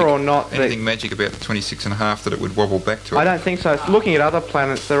anything magic about the 26.5 that it would wobble back to it? I don't think so. Looking at other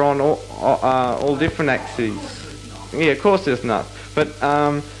planets, they're on all different axes. Yeah, of course there's not. But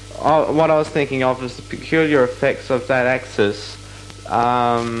what I was thinking of is the peculiar effects of that axis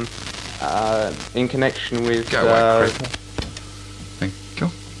in connection with Go away, Chris. Thank you.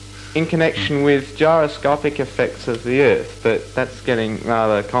 in connection with gyroscopic effects of the Earth. But that's getting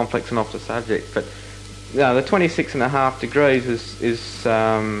rather complex and off the subject. But the 26.5 degrees is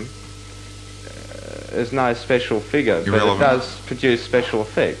no special figure, Irrelevant. but it does produce special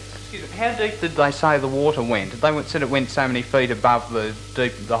effects. How deep did they say the water went? They said it went so many feet above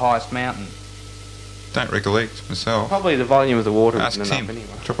the highest mountain. Don't recollect myself. Probably the volume of the water Ask isn't Tim. enough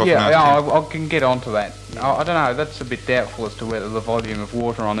anyway. Drop off Yeah, and ask Tim. I can get onto that. I don't know, that's a bit doubtful as to whether the volume of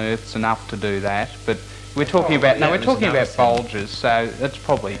water on Earth's enough to do that, but we're talking about bulges, so that's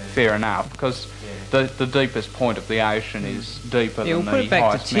probably fair enough, because the deepest point of the ocean is deeper Yeah, than we'll put the it back to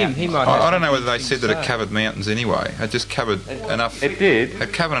highest Tim. mountain. He might have I don't know something whether they said that it to say. covered mountains anyway. It just covered enough. It did.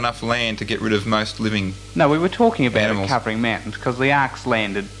 It covered enough land to get rid of most living. No, we were talking about Animals. it covering mountains, because the Ark's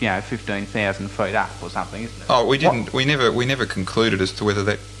landed, 15,000 feet up or something, isn't it? Oh, we didn't. We never concluded as to whether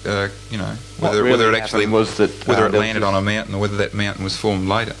that, What whether really it actually happened was that whether it there was landed on a mountain or whether that mountain was formed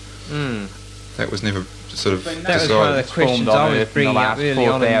later. That was never sort of That was one of decided. the questions Formed on I was Earth in bringing the up last early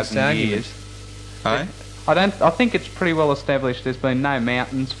on in this 4,000 argument. years. Eh? I think it's pretty well established there's been no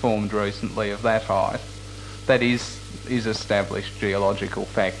mountains formed recently of that height. That is established geological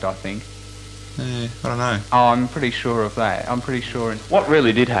fact, I think. Yeah, I don't know. I'm pretty sure of that. I'm pretty sure. What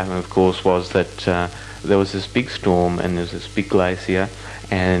really did happen, of course, was that there was this big storm and there was this big glacier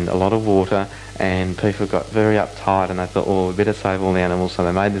and a lot of water, and people got very uptight and they thought, oh, we better save all the animals, so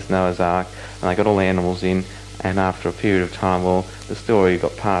they made this Noah's Ark and they got all the animals in, and after a period of time, well, the story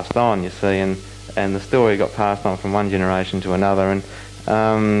got passed on, you see, and the story got passed on from one generation to another, and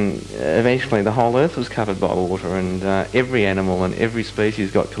eventually the whole Earth was covered by water, and every animal and every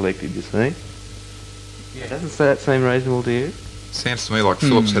species got collected, you see. Yeah. Doesn't that seem reasonable to you? Sounds to me like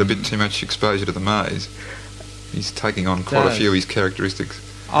Phillips had a bit too much exposure to the maze. He's taking on quite a few of his characteristics.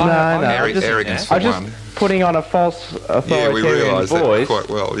 No, Arrogance for I'm just one. putting on a false Yeah, we authoritarian realise that voice. quite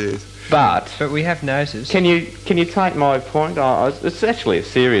well. Yes. But But we have noticed. can you take my point? It's actually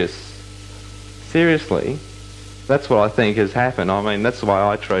seriously, that's what I think has happened. I mean, that's the way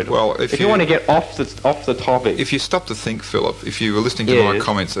I treat it. Well, if you want to get off the topic, If you stop to think, Philip, if you were listening to my Yes.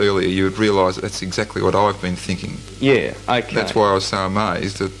 comments earlier, you would realise that that's exactly what I've been thinking. yeah, okay, That's why I was so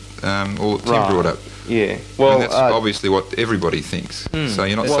amazed at all that Tim Right. brought up. yeah. Well, Well, that's obviously what everybody thinks. So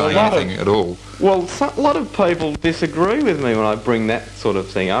you're not Well, saying a lot of- anything at all. Well, a lot of people disagree with me when I bring that sort of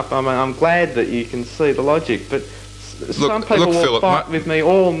thing up. I mean, I'm glad that you can see the logic, but some people will Philip, fight with me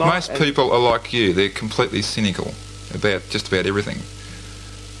all night. Most people are like you. They're completely cynical about just about everything.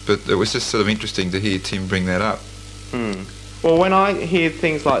 But it was just sort of interesting to hear Tim bring that up. Well, when I hear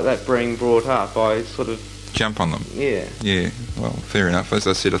things like that being brought up, I sort of, Jump on them. yeah, Yeah, well, fair enough. As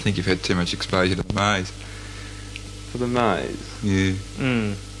I said, I think you've had too much exposure to the maze. for the maze. Yeah,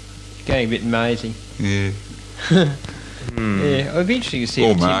 Getting a bit mazy. yeah. Yeah, it'd be interesting to see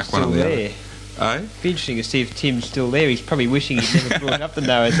Or if Mark, Tim's one still or the other. there. Eh? It'd be interesting to see if Tim's still there. He's probably wishing he'd never brought up the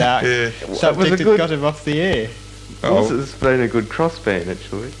Noah's Ark. Yeah. Subject a that good- got him off the air. Oh, This has been a good crossband,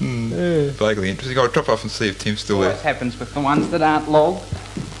 actually. vaguely interesting. I'll drop off and see if Tim's still there. Always happens with the ones that aren't logged.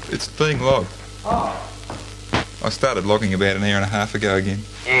 It's being logged. I started logging about an hour and a half ago again.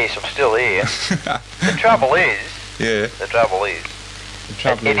 Yes, I'm still here. The trouble is, Yeah. the trouble is, The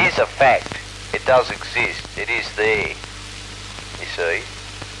trouble it is a fact. It does exist. It is there. You see?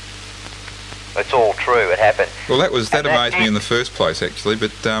 It's all true. It happened. Well, that And amazed me did- in the first place, actually.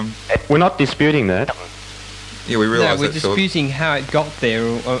 But We're not disputing that. yeah, we No, realised we're that, Philip. disputing how it got there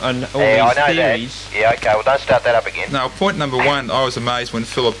and all Yeah, I these know theories. that. Yeah, okay. Well, don't start that up again. No, point number one, I was amazed when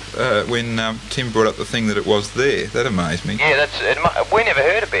Tim brought up the thing that it was there. That amazed me. Yeah, we never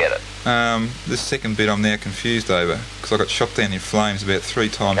heard about it. This second bit I'm now confused over, because I got shot down in flames about 3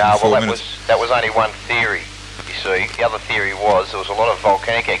 times No, in 4 well, minutes. that was only one theory. You see, the other theory was there was a lot of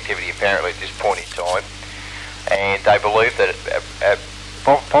volcanic activity apparently at this point in time, and they believed that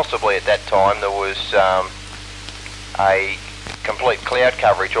possibly at that time there was a complete cloud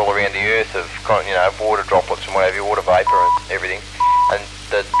coverage all around the Earth of water droplets and whatever, water vapour and everything, and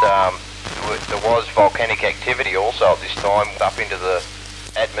that there was volcanic activity also at this time up into the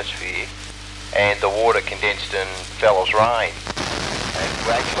atmosphere, and the water condensed and fell as rain. And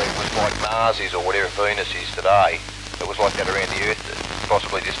actually it was like Mars is or whatever Venus is today. It was like that around the Earth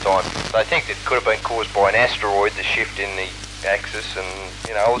possibly this time. They think it could have been caused by an asteroid, the shift in the axis and,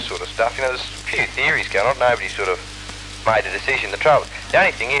 all this sort of stuff. There's a few theories going on. Nobody sort of made a decision. The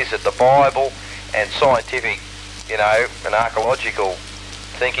only thing is that the Bible and scientific, and archaeological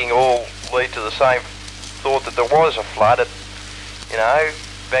thinking all lead to the same thought that there was a flood at you know,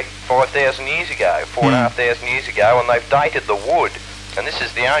 back 5,000 years ago, 4,500 years ago, and they've dated the wood. And this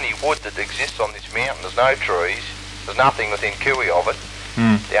is the only wood that exists on this mountain. There's no trees. There's nothing within Kui of it.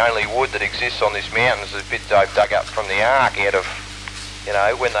 The only wood that exists on this mountain is a bit they've dug up from the Ark out of, you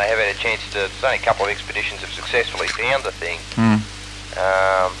know, when they have had a chance to. There's only a couple of expeditions have successfully found the thing.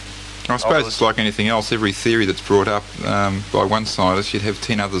 I suppose it's like anything else. Every theory that's brought up by one scientist, you'd have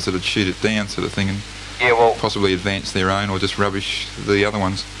 10 others that would shoot it down, sort of thing, and Yeah, well, possibly advance their own or just rubbish the other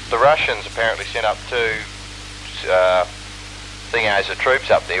ones. the Russians apparently sent up two thingos of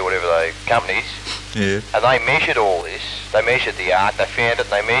troops up there, whatever they companies, Yeah, and they measured all this. They measured the Ark, they found it, and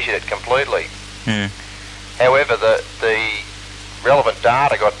they measured it completely. yeah. However, the relevant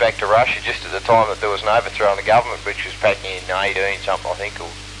data got back to Russia just at the time that there was an overthrow in the government, which was back in 18 something, I think, or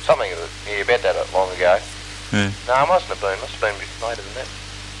something about that long ago. Yeah. No, it mustn't have been. Must have been a bit later than that.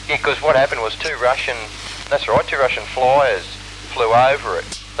 Yeah, because what happened was two Russian flyers flew over it.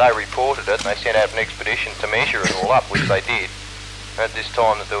 They reported it, and they sent out an expedition to measure it all up, which they did. At this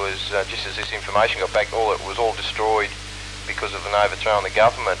time that there was, just as this information got back, it was all destroyed because of an overthrow in the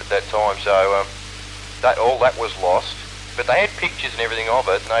government at that time. So all that was lost. But they had pictures and everything of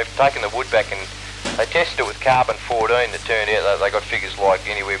it, and they've taken the wood back and they tested it with carbon-14 that turned out that they got figures like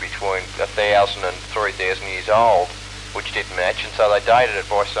anywhere between 1,000 and 3,000 years old, which didn't match, and so they dated it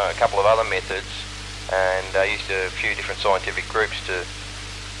by a couple of other methods, and they used a few different scientific groups to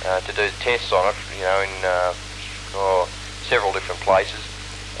do tests on it, you know, in several different places,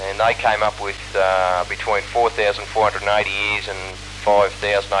 and they came up with between 4,480 years and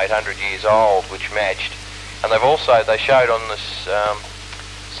 5,800 years old, which matched. And they showed on this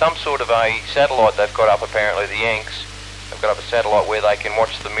some sort of a satellite they've got up, apparently the Yanks. They've got up a satellite where they can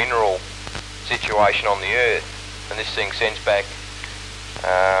watch the mineral situation on the Earth, and this thing sends back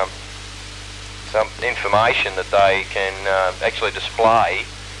some information that they can actually display,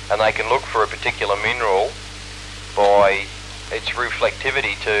 and they can look for a particular mineral by its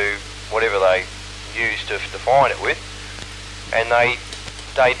reflectivity to whatever they use to find it with. And they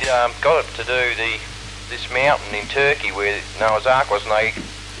got it to do this mountain in Turkey where Noah's Ark was, and they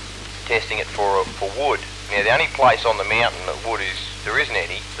testing it for wood. Now the only place on the mountain that wood there isn't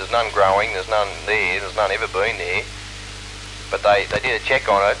any. There's none growing. There's none there. There's none ever been there. But they did a check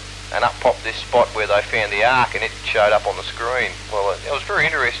on it, and up popped this spot where they found the Ark, and it showed up on the screen. Well, it was very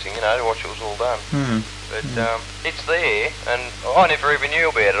interesting, you know, to watch it was all done. But it's there, and I never even knew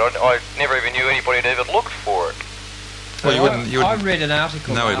about it. I never even knew anybody had ever looked for it. Well, you wouldn't I read an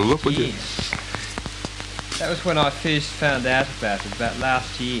article know it'll look, last would you? year. That was when I first found out about it, about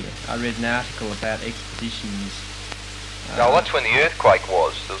last year. I read an article about expeditions. No, that's when the earthquake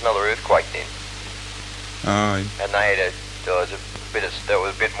was. There was another earthquake then. Oh, And they had there was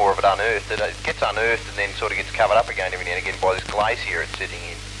a bit more of it unearthed. It gets unearthed and then sort of gets covered up again every now and again by this glacier it's sitting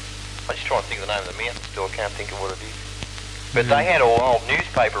in. I'm just trying to think of the name of the mountain still. I can't think of what it is. But they had all old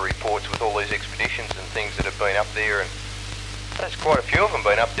newspaper reports with all these expeditions and things that have been up there, and there's quite a few of them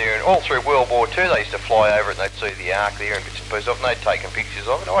been up there. And all through World War II, they used to fly over it and they'd see the Ark there and bits and pieces of it, and they'd taken pictures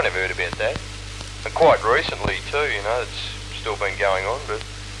of it. I never heard about that. And quite recently too, you know, it's still been going on. But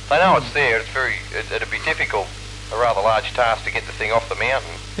they know it's there. It'd be difficult, a rather large task to get the thing off the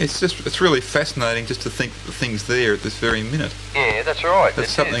mountain. it's really fascinating just to think the thing's there at this very minute. Yeah, that's right.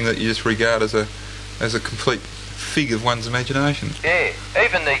 It's something that you just regard as a complete fig of one's imagination. Yeah,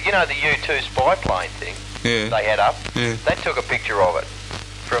 even the U-2 spy plane thing Yeah. they had up. Yeah. They took a picture of it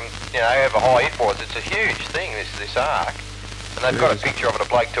from however high it was. It's a huge thing, this Ark, and they've got a picture of it. A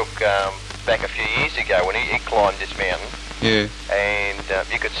bloke took back a few years ago when he climbed this mountain. Yeah. And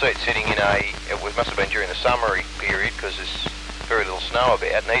you could see it sitting in must have been during the summery period because there's very little snow about,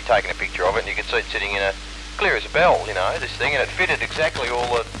 and he'd taken a picture of it, and you could see it sitting in clear as a bell, you know, this thing, and it fitted exactly all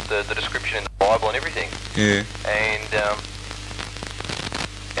the description in the Bible and everything. Yeah. And,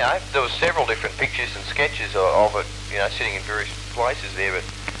 there was several different pictures and sketches of it, you know, sitting in various places there, but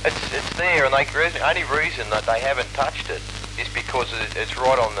it's there, and the only reason that they haven't touched it is because it's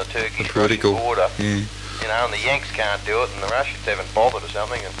right on the Turkish-Russian border. Yeah. You know, and the Yanks can't do it, and the Russians haven't bothered or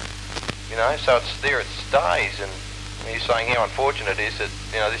something, and you know, so it's there, it stays. And you're saying how unfortunate it is that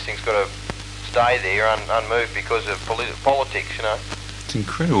this thing's got to stay there unmoved because of politics. You know, It's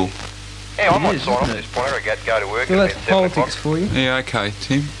incredible. Yeah, I might sign off at this point. I go to work. Well, at that's about 7 politics o'clock. for you. Yeah. Okay,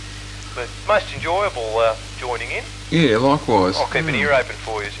 Tim. But most enjoyable joining in. Yeah. Likewise. I'll keep an ear open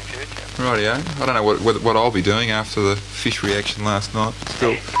for you in future. Rightio. I don't know what I'll be doing after the fish reaction last night.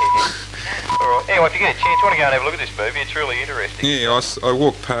 Still. All right. Anyway, if you get a chance, you want to go and have a look at this movie. It's really interesting. Yeah. I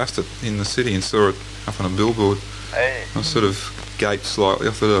walked past it in the city and saw it up on a billboard. Hey. I was sort of gaped slightly.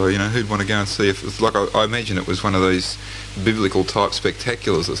 I thought, oh, who'd want to go and see if it was like, I imagine it was one of these biblical type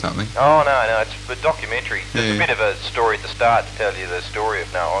spectaculars or something. Oh, no, it's a documentary. There's Yeah. a bit of a story at the start to tell you the story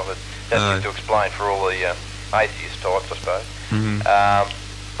of Noah, but that's just to explain for all the atheist types, I suppose. Mhm.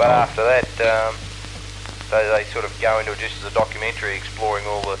 But after that, they sort of go into it just as a documentary, exploring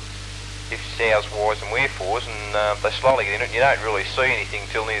all the ifs, hows, whys and wherefores, and they slowly get into it. You don't really see anything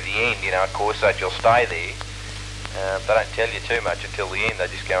till near the end, of course, so you'll stay there. They don't tell you too much until the end. They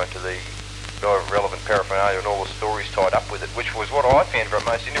just go into the relevant paraphernalia and all the stories tied up with it, which was what I found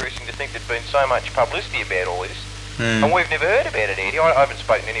most interesting, to think there'd been so much publicity about all this. Mm. And we've never heard about it, Eddie. I haven't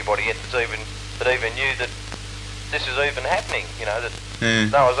spoken to anybody yet that even knew that this is even happening, that Yeah.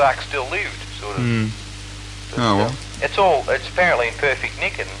 Noah's Ark still lived, sort of. Mm. But, Oh, well. it's apparently in perfect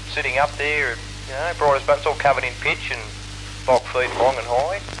nick and sitting up there, bright as buttons, all covered in pitch and 5 feet long and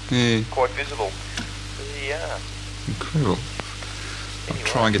high, Yeah. quite visible. Yeah. Incredible. I'll Anyway,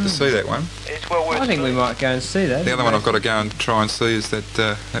 try and get to see that one. it's well worth I think we seeing. might go and see that. The other one I've got to go and try and see is that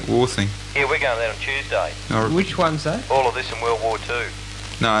war thing. Yeah, we're going there on Tuesday. Which one's that? All of this in World War II.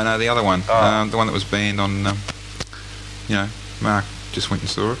 No, the other one. Oh. The one that was banned on, Mark just went and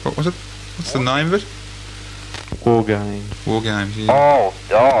saw it. What was it? What's the name of it? War game. War Games, yeah. Not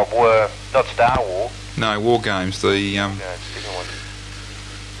Star War. No, War Games, the No, it's a different one.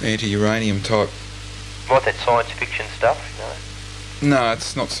 anti-uranium type. Like that science fiction stuff, No,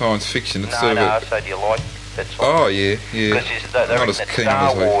 it's not science fiction. It's sort No, of so do you like that sort Oh, of yeah. Because they Not reckon as that keen Star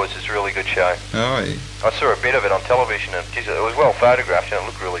as we- Wars is a really good show. Oh, yeah. I saw a bit of it on television and geez, it was well photographed and it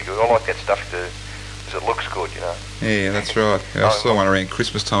looked really good. I like that stuff too, because it looks good, Yeah, that's right. I saw one around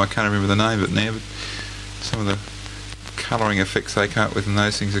Christmas time. I can't remember the name of it now, but some of the colouring effects they come up with and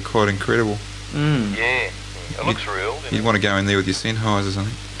those things are quite incredible. Mm. Yeah, it looks real. You'd want to go in there with your Sennheisers, I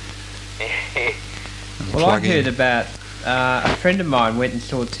think. Yeah. and Well, I plug in. heard about a friend of mine went and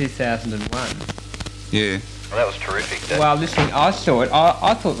saw 2001. Yeah. Well, that was terrific. Well, listen, I saw it.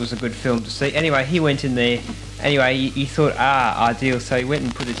 I thought it was a good film to see. Anyway, he went in there. Anyway, he thought, ideal. So he went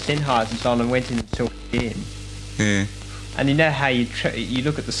and put his Sennheisers on and went in and saw it again. Yeah. And you know how you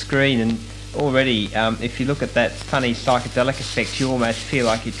look at the screen and already, if you look at that funny psychedelic effect, you almost feel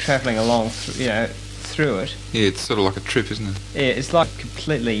like you're travelling along, through it. Yeah, it's sort of like a trip, isn't it? Yeah, it's like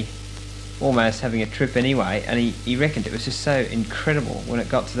completely, almost having a trip anyway. And he reckoned it was just so incredible when it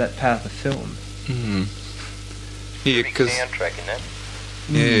got to that part of the film. Mm. Yeah, Big because... soundtrack in that.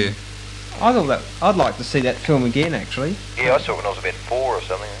 Yeah. I thought that I'd like to see that film again, actually. Yeah, I saw it when I was about 4 or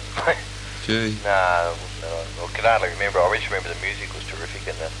something. Gee. I can hardly remember. I just remember the music was terrific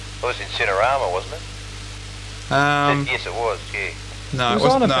and it was in Cinerama, wasn't it? Yes, it was. Yeah. No, It it was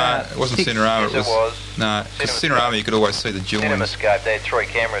wasn't. on No, about it wasn't six- Cinerama. Yes, it was. No, because Cinemascope. Cinerama you could always see the joins. Cinemascope. They had 3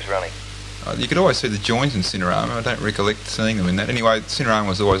 cameras running. You could always see the joins in Cinerama. I don't recollect seeing them in that. Anyway, Cinerama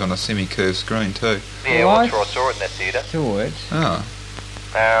was always on a semi-curved screen too. Yeah, Well, that's where I saw it in that theatre. Saw it. Oh,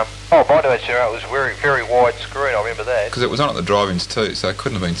 By the way, Cinerama, it was very, very wide screen. I remember that. because it was on at the drive-ins too, so it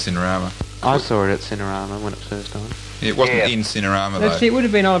couldn't have been Cinerama. I saw it at Cinerama when it first on. It wasn't Yeah. in Cinerama Let's see, though. it would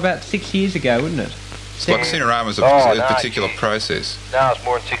have been on about 6 years ago, wouldn't it? It's like Cinerama's a Oh, a no, particular gee. process. No, it's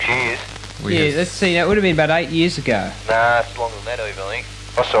more than 6 years. We Yeah, have- let's see. That would have been about 8 years ago. Nah, it's longer than that even, I think.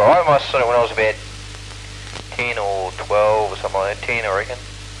 I must have seen it when I was about 10 or 12 or something like that. 10, I reckon.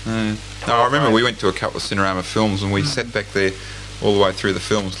 No, I remember we went to a couple of Cinerama films and we sat back there all the way through the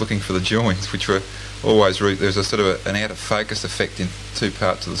films looking for the joins, which were always there was a sort of an out of focus effect in 2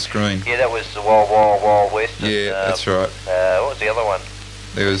 parts of the screen. Yeah, that was the Wild, Wild, Wild West. And, Yeah, that's right. What was the other one?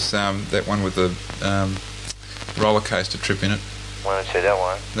 There was that one with the roller coaster trip in it. Well, I said that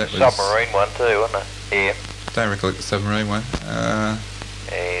one. That was- Submarine one too, wasn't it? Yeah. Don't recollect the submarine one.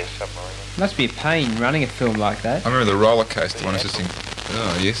 Yeah, submarine. Must be a pain running a film like that. I remember the roller coaster one was just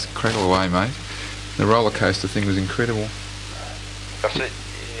oh yes, crackle away, mate. The roller coaster thing was incredible. I said,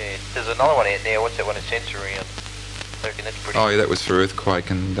 yeah, there's another one out there. What's that one in Sensory? I reckon that's pretty. Oh yeah, that was for Earthquake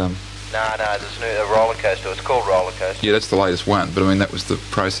and No, there's a roller coaster. It's called Roller Coaster. yeah, that's the latest one. But I mean, that was the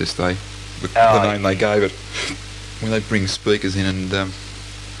process the Oh, name they gave it. When they bring speakers in and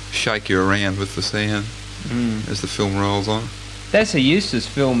shake you around with the sound as the film rolls on. That's a useless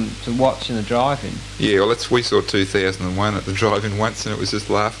film to watch in the drive-in. Yeah, well, we saw 2001 at the drive-in once, and it was just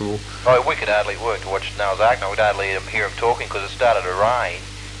laughable. Oh, we could hardly work to watch Noah's Ark. No, we'd hardly hear them talking because it started to rain.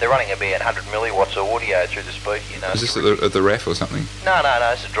 They're running about 100 milliwatts of audio through the speaker, you know. Was this at the RAF or something? No,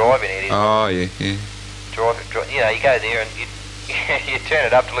 it's a drive-in. It is. Oh yeah. You know, you go there and you turn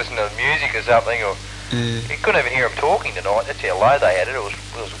it up to listen to the music or something, or you couldn't even hear them talking tonight. That's how low they had it. It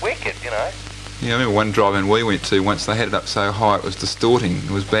was wicked, you know. Yeah, I remember one drive-in we went to once. They had it up so high it was distorting.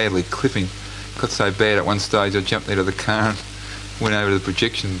 It was badly clipping. Got so bad at one stage I jumped out of the car and went over to the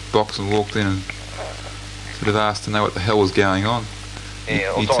projection box and walked in and sort of asked to know what the hell was going on.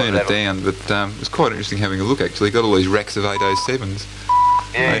 Yeah, He turned it down, but it was quite interesting having a look actually. Got all these racks of 807s,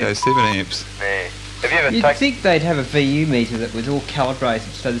 Yeah. 807 amps. Yeah. Have you ever You'd taken... think they'd have a VU meter that was all calibrated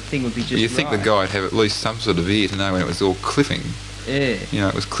so the thing would be just You think right. the guy would have at least some sort of ear to know when it was all clipping. Yeah. You know,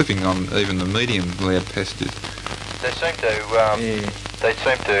 it was clipping on even the medium loud passages. They seem to,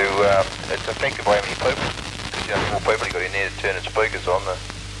 it's affected by how many people. Because, you know, the more people you got in there to turn the speakers on, the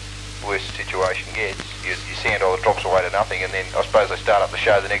worse the situation gets. Your sound all drops away to nothing, and then I suppose they start up the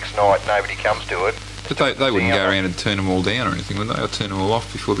show the next night, nobody comes to it. But they wouldn't go around and turn them all down or anything, would they? Or turn them all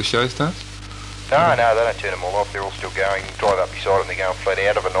off before the show starts? No, they don't turn them all off. They're all still going. Drive up beside them, they're going flat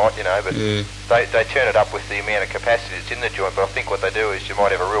out of a night, you know. But Yeah. they turn it up with the amount of capacity that's in the joint. But I think what they do is you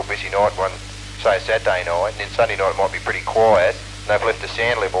might have a real busy night, one, say Saturday night, and then Sunday night it might be pretty quiet. And they've left the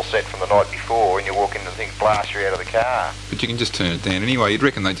sound level set from the night before, and you walk in and things blast you out of the car. But you can just turn it down anyway. You'd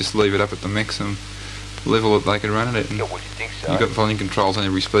reckon they just leave it up at the maximum level that they could run it at. And Yeah, would you think so? you've got volume controls on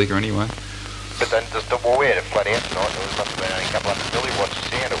every speaker anyway. But then well, we had it flat out tonight. There must have been only a couple hundred milliwatts of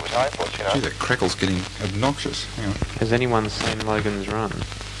sound. It was hopeless, you know. Gee, that crackle's getting obnoxious. Hang on. Has anyone seen Logan's Run?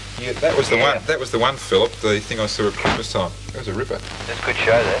 Yeah, that was the Yeah. one. That was the one, Philip. The thing I saw at Christmas time. That was a ripper. That's a good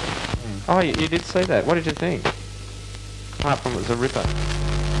show, that. Oh, you did see that. What did you think? Apart from it was a ripper.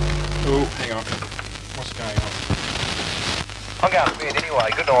 Oh, hang on. What's going on? I'm going to bed anyway.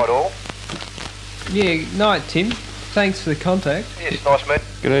 Good night, all. Yeah, night, Tim. Thanks for the contact. Yes, nice, mate.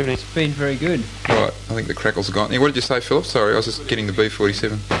 Good evening. It's been very good. Right, I think the crackles are gone. Yeah, what did you say, Philip? Sorry, I was just getting the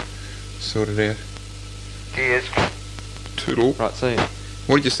B47 sorted out. Cheers. Toodle. Right, see you.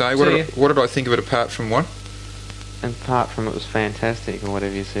 What did you say? See ya. What did I think of it apart from what? And apart from it was fantastic, or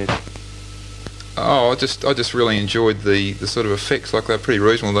whatever you said. Oh, I just really enjoyed the sort of effects. Like they're pretty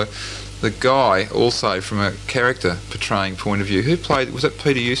reasonable. The guy also from a character portraying point of view. Who played? Was that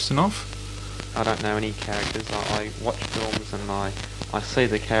Peter Ustinov? I don't know any characters. I watch films and I see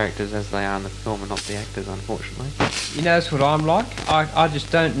the characters as they are in the film and not the actors, unfortunately. You know, that's what I'm like. I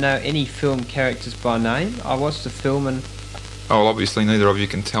just don't know any film characters by name. I watched the film and Oh, well, obviously neither of you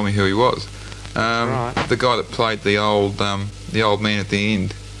can tell me who he was. Right. The guy that played the old man at the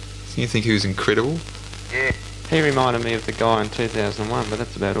end. Do you think he was incredible? Yeah. He reminded me of the guy in 2001, but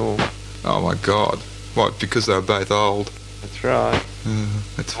that's about all. Oh my God! What? Because they were both old. That's right.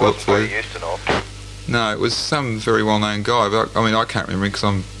 That's It felt wasn't for very you. used to not. No, it was some very well-known guy. But I mean, I can't remember because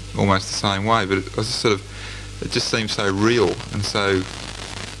I'm almost the same way. But it was just sort of, it just seemed so real and so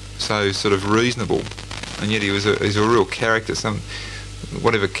sort of reasonable, and yet he's a real character.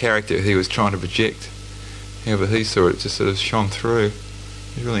 Whatever character he was trying to project, however he saw it, just sort of shone through.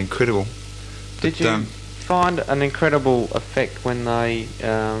 It was really incredible. Did But, you find an incredible effect when they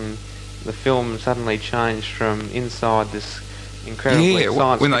the film suddenly changed from inside this incredibly Yeah,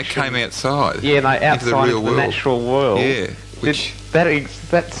 science when they fiction- came outside. Yeah, they into the outside real of the world. natural world. Yeah, which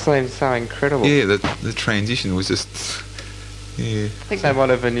That seems so incredible. yeah, the transition was just yeah. I think they might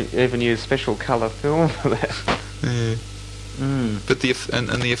have even used special colour film for that. Yeah. But the and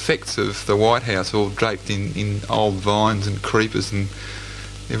the effects of the White House all draped in old vines and creepers and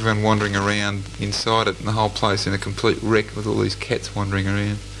everyone wandering around inside it and the whole place in a complete wreck with all these cats wandering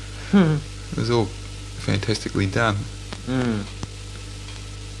around. It was all fantastically done.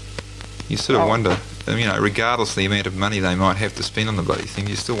 You sort of wonder, you know, regardless of the amount of money they might have to spend on the bloody thing,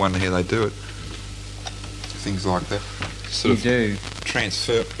 you still wonder how they do it. Things like that. Sort you of do.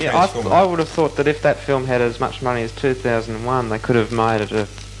 Yeah, transform. I would have thought that if that film had as much money as 2001, they could have made it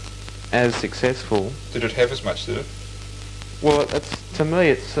as successful. Did it have as much, did it? Well, to me,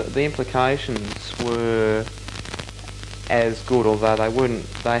 it's the implications were as good, although they weren't.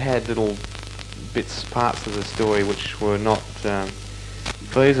 They had little parts of the story which were not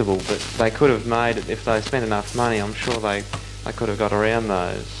feasible, but they could have made it if they spent enough money. I'm sure they could have got around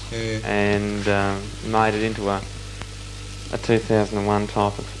those and made it into a 2001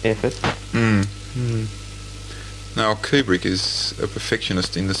 type of effort. Now, Kubrick is a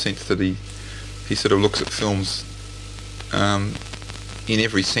perfectionist in the sense that he sort of looks at films in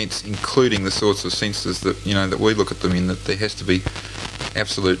every sense, including the sorts of senses that that we look at them in. That there has to be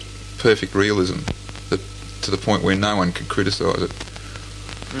absolute perfect realism, to the point where no one could criticise it.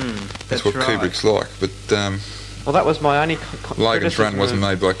 That's what right. Kubrick's like. But Well, that was my only Logan's Run criticism wasn't of-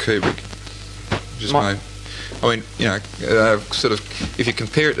 made by Kubrick. Just My- made. I mean, sort of, if you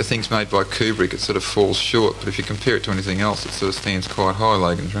compare it to things made by Kubrick, it sort of falls short. But if you compare it to anything else, it sort of stands quite high,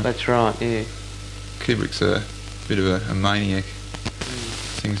 Logan's Run. That's right, yeah. Kubrick's a bit of a maniac.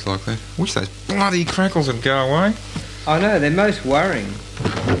 Things like that. Wish those bloody crackles would go away. I know, they're most worrying.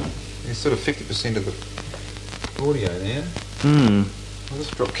 It's sort of 50% of the audio now. I'll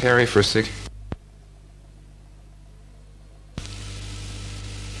just drop carrier for a sec.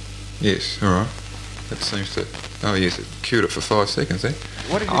 Yes, alright. That seems to... Oh yes, it cued it for 5 seconds then.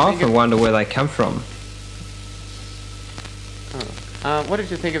 What did you I think often of, wonder where they come from. what did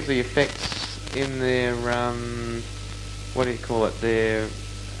you think of the effects in their, what do you call it, their,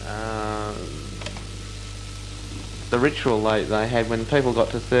 the ritual they had when people got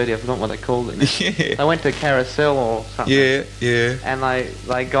to 30, I forgot what they called it now. Yeah. They went to carousel or something. Yeah. And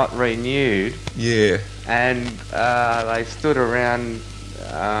they got renewed, Yeah. and they stood around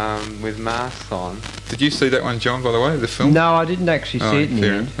with masks on. Did you see that one, John, by the way, the film? No, I didn't actually see it in the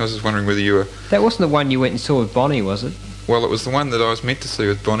fair end. enough. I was just wondering whether you were... That wasn't the one you went and saw with Bonnie, was it? Well, it was the one that I was meant to see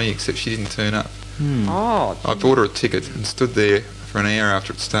with Bonnie, except she didn't turn up. Oh, I bought her a ticket and stood there for an hour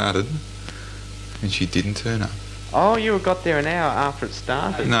after it started, and she didn't turn up. oh, you got there an hour after it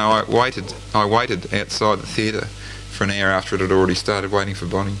started. No, I waited outside the theatre for an hour after it had already started, waiting for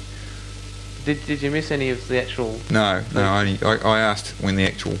Bonnie. Did you miss any of the actual? No, I asked when the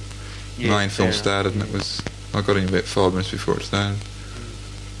actual main film fair started, and I got in about 5 minutes before it started,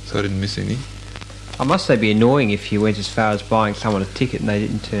 so I didn't miss any. I must say, it'd be annoying if you went as far as buying someone a ticket and they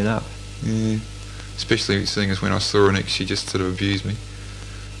didn't turn up. Yeah, especially seeing as when I saw her next, she just sort of abused me.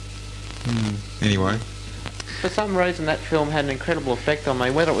 Anyway, For some reason, that film had an incredible effect on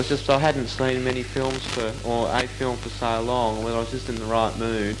me. Whether it was just I hadn't seen many films or a film for so long, or whether I was just in the right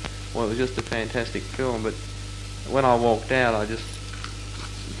mood, or it was just a fantastic film. But when I walked out, I just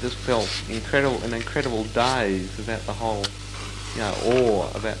felt an incredible daze about the whole, awe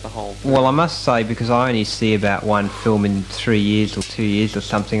about the whole thing. Well, I must say, because I only see about one film in 3 years or 2 years or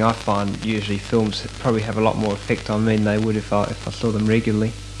something, I find usually films probably have a lot more effect on me than they would if I saw them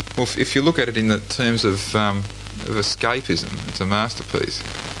regularly. well, if you look at it in the terms of escapism, it's a masterpiece.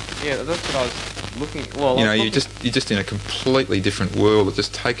 Yeah, that's what I was looking. Well, You're just in a completely different world. It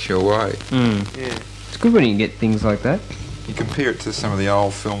just takes you away. Yeah. It's good when you can get things like that. You compare it to some of the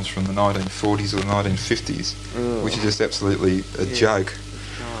old films from the 1940s or the 1950s, which are just absolutely a joke.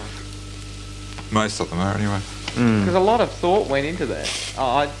 Most of them are, anyway. Because a lot of thought went into that.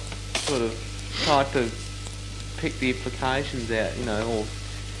 I sort of tried to pick the implications out, or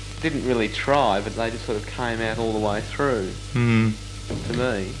didn't really try, but they just sort of came out all the way through to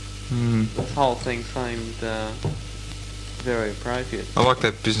me. This whole thing seemed very appropriate. I like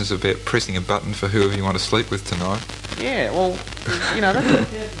that business about pressing a button for whoever you want to sleep with tonight. Yeah, well,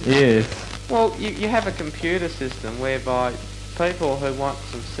 that's Yes. well, you have a computer system whereby people who want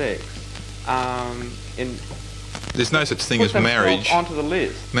some sex, There's no such thing put as themselves marriage. onto the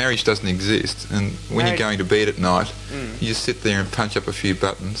list. Marriage doesn't exist, and when Marriage- you're going to bed at night, you just sit there and punch up a few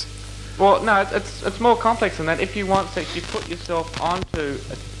buttons. Well, no, it's more complex than that. If you want sex, you put yourself onto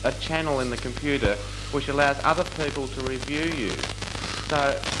a channel in the computer which allows other people to review you.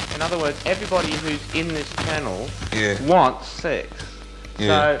 So, in other words, everybody who's in this channel wants sex. Yeah.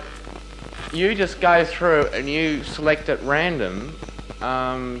 So, you just go through and you select at random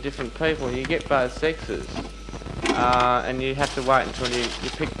different people, and you get both sexes. And you have to wait until you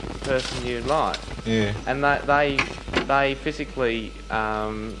pick the person you like. Yeah. And they physically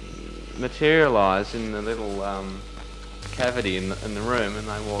materialise in the little cavity in the room, and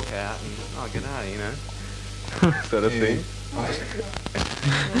they walk out and g'day, sort of thing.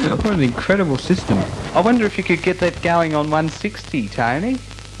 What an incredible system. I wonder if you could get that going on 160, Tony.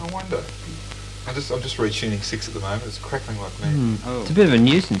 I wonder. I'm just retuning 6 at the moment. It's crackling like mad. Oh. It's a bit of a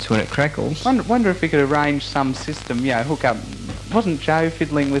nuisance when it crackles. Wonder if we could arrange some system, hook up. Wasn't Joe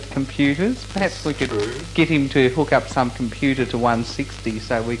fiddling with computers? Perhaps we could True. get him to hook up some computer to 160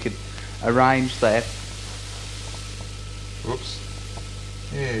 so we could arrange that. Whoops.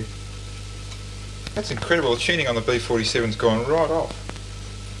 Yeah. That's incredible. The tuning on the B47's gone right off.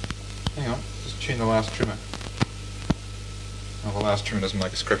 Hang on. Just tune the last trimmer. Oh, the last trimmer doesn't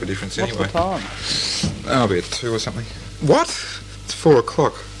make a scrap of difference What's anyway. the time? Oh, about 2 or something. What? It's 4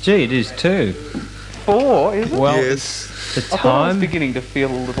 o'clock. Gee, it is too. 4, is it? Well, Yes. the I thought I was time... beginning to feel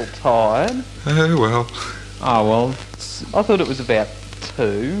a little tired. Oh, well. Oh, well, I thought it was about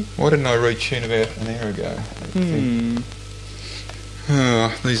 2. Why didn't I retune about an hour ago?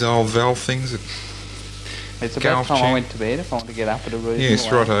 Oh, these old valve things. It's Go about off time I tune. went to bed if I want to get up at a reasonable Yes,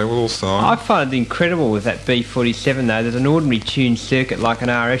 hour. righto, we'll all sign. I find it incredible with that B47 though that an ordinary tuned circuit like an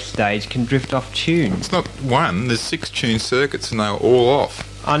RF stage can drift off tune. It's not one, there's 6 tuned circuits and they're all off.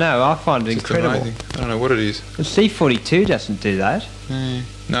 I know, I find it It's just incredible. amazing. I don't know what it is. The C42 doesn't do that.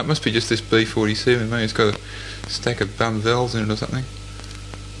 No, it must be just this B47, maybe it's got a stack of bum valves in it or something.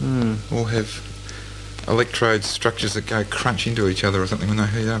 Or have electrode structures that go crunch into each other or something when they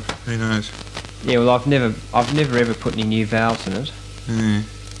heat up. Who knows? Yeah, well, I've never ever put any new valves in it. Yeah.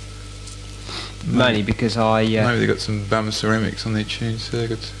 Mainly because I. Maybe they've got some bum ceramics on their tune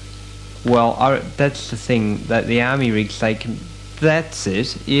circuits. Well, that's the thing that the army rigs they can. That's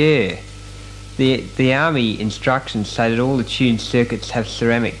it. Yeah. The army instructions say that all the tuned circuits have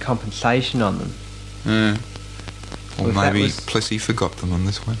ceramic compensation on them. Yeah. Or Well, if that maybe was- Plessy forgot them on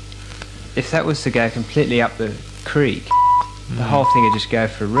this one. If that was to go completely up the creek, the whole thing would just go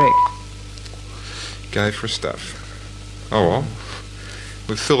for a wreck. Go for stuff. Oh well.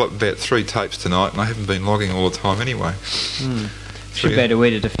 We've filled up about 3 tapes tonight, and I haven't been logging all the time anyway. Should be able to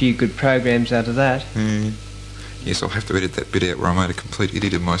edit a few good programs out of that. Yeah. Yes, I'll have to edit that bit out where I made a complete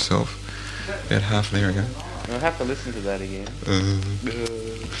idiot of myself about half an hour ago. We'll have to listen to that again.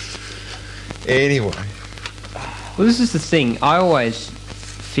 Anyway. Well, this is the thing. I always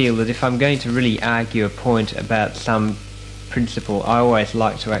feel that if I'm going to really argue a point about some principle, I always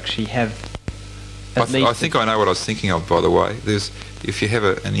like to actually have at least... I think I know what I was thinking of, by the way. If you have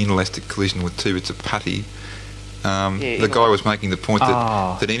an inelastic collision with 2 bits of putty, the guy was making the point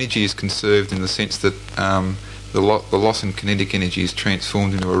that energy is conserved in the sense that the loss in kinetic energy is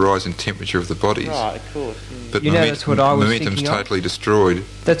transformed into a rise in temperature of the bodies. Right, of course. Yeah. But that's what I was momentum's thinking of. totally destroyed.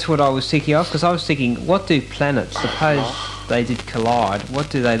 That's what I was thinking of, because I was thinking, what do planets, suppose they did collide, what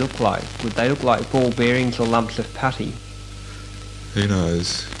do they look like? Would they look like ball bearings or lumps of putty? Who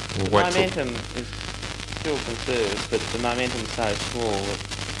knows? We'll The wait till... momentum is still conserved, but the momentum's so small that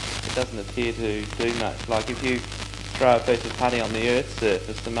it doesn't appear to do much. Like if you throw a piece of putty on the Earth's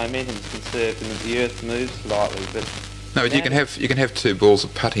surface, the momentum's conserved and the Earth moves slightly, but... No, but you can have 2 balls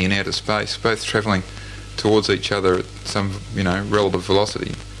of putty in outer space, both travelling towards each other at some, relative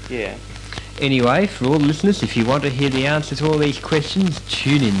velocity. Yeah. Anyway, for all the listeners, if you want to hear the answer to all these questions,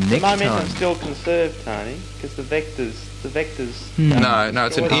 tune in next The momentum's time. still conserved, Tony, because the vectors... No,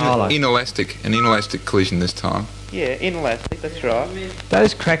 it's an Destroyed. inelastic collision this time. Yeah, inelastic, that's right.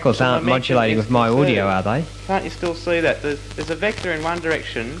 Those crackles The aren't momentum modulating is with my conserved. audio, are they? Can't you still see that? There's a vector in one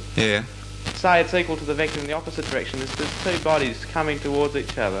direction, Yeah, say it's equal to the vector in the opposite direction. There's 2 bodies coming towards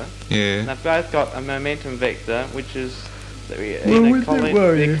each other, and yeah. they've both got a momentum vector, which is they're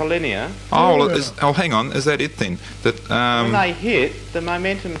collinear. Oh, well, hang on. Is that it then? That When they hit, the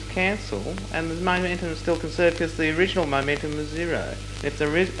momentums cancel, and the momentum is still conserved because the original momentum was 0. If the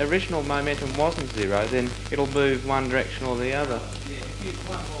original momentum wasn't 0, then it'll move one direction or the other. Yeah,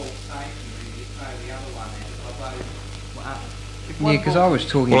 because I was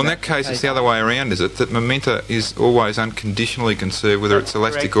talking Well, in about... that case, it's the other way around, is it? That momenta is always unconditionally conserved, whether it's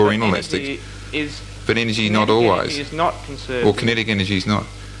elastic or inelastic. But energy not Kinetic always. Energy is not conserved. Or kinetic energy is not.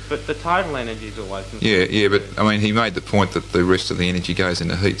 But the total energy is always conserved. Yeah, but I mean, he made the point that the rest of the energy goes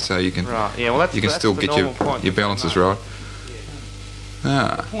into heat, so you can Right. Yeah. Well, that's you can that's still the get normal point your that they balances make. right. The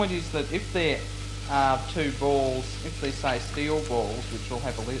Ah, point is that if there are 2 balls, if they're say steel balls, which will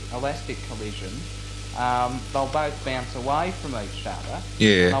have elastic collision, they'll both bounce away from each other, and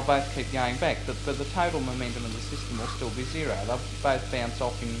yeah, they'll both keep going back. But the total momentum of the system will still be 0. They'll both bounce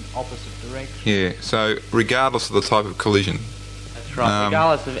off in opposite directions. yeah. So regardless of the type of collision, That's right.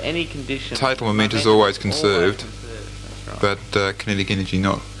 Regardless of any condition, total momentum is momentum always conserved. That's right. but kinetic energy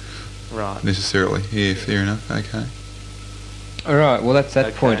not Right. necessarily. Yeah, fair enough. Okay. All right, well, that's that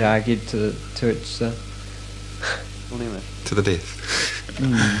Okay. point argued to its... Limit. To the death.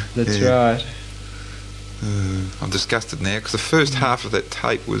 that's Yeah. right. I'm disgusted now because the first half of that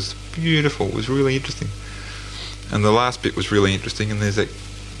tape was beautiful. It was really interesting, and the last bit was really interesting. And there's that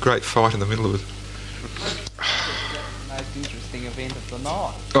great fight in the middle of it. The most interesting event of the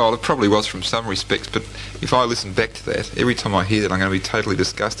night. Oh, it probably was from some respects, but if I listen back to that, every time I hear that, I'm going to be totally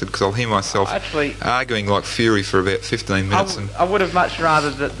disgusted because I'll hear myself Actually, arguing like fury for about 15 minutes. I would have much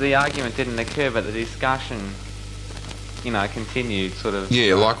rather that the argument didn't occur, but the discussion, continued sort of.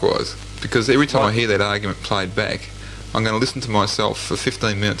 Yeah, likewise. Because every time I What? hear that argument played back, I'm going to listen to myself for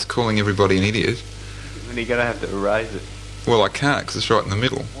 15 minutes calling everybody an idiot. Then you're going to have to erase it. Well, I can't because it's right in the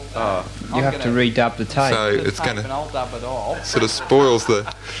middle. Oh. You have to redub the tape. So The it's tape going and to I'll dub it off. sort of spoils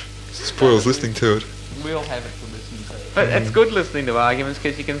listening to it. We'll have it to listen to. But it's good listening to arguments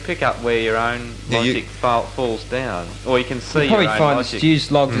because you can pick up where your own Yeah, logic falls down, or you can see You'll probably your own find that logic. Stu's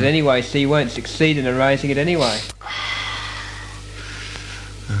logged it anyway, so you won't succeed in erasing it anyway.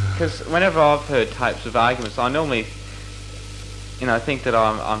 Because whenever I've heard tapes of arguments, I normally, think that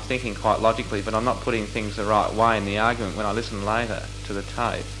I'm thinking quite logically, but I'm not putting things the right way in the argument when I listen later to the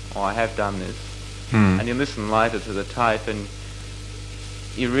tape. Or I have done this, and you listen later to the tape, and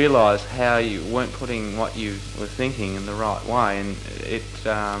you realise how you weren't putting what you were thinking in the right way, and it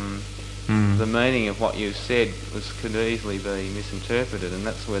the meaning of what you said could easily be misinterpreted, and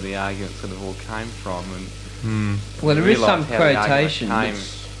that's where the argument sort of all came from. And Well, there is some realised how the argument quotation came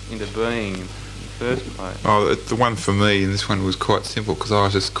that's- into being in the first place. Oh, the one for me, and this one was quite simple because I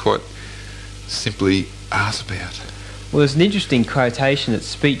was just quite simply asked about. Well, there's an interesting quotation that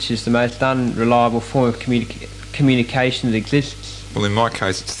speech is the most unreliable form of communication that exists. Well, in my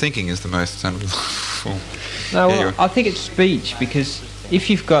case, it's thinking is the most unreliable form. No, well, Anyway. I think it's speech, because if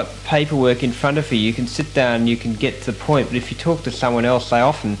you've got paperwork in front of you, you can sit down and you can get to the point. But if you talk to someone else,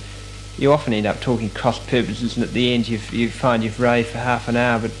 you often end up talking cross purposes, and at the end you find you've raved for half an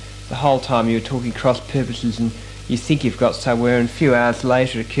hour, but the whole time you're talking cross purposes, and you think you've got somewhere, and a few hours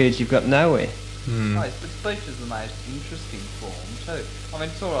later it occurs you've got nowhere. Right, but speech is the most interesting form too. I mean,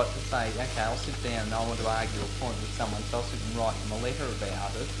 it's all right to say, okay, I'll sit down and I want to argue a point with someone, so I'll sit and write them a letter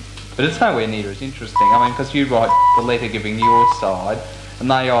about it. But it's nowhere near as interesting. I mean, because you write the letter giving your side, and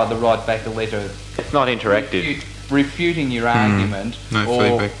they either write back a letter It's not interactive. refuting your argument No or,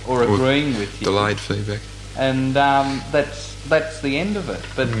 feedback. or agreeing with you. Delayed feedback. And that's the end of it.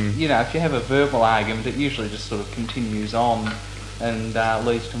 But you know, if you have a verbal argument, it usually just sort of continues on and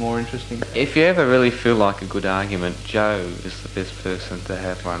leads to more interesting. If you ever really feel like a good argument, Joe is the best person to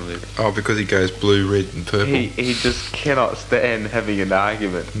have one with. Oh, because he goes blue, red and purple. He just cannot stand having an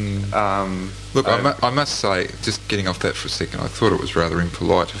argument. Look, I must say, just getting off that for a second, I thought it was rather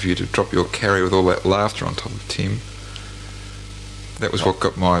impolite of you to drop your carry with all that laughter on top of Tim. That was what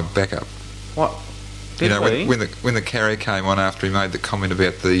got my back up. What? You Did know, we? when the carrier came on after he made the comment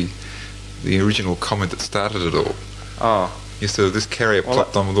about the original comment that started it all. Oh. You sort of, this carrier Well,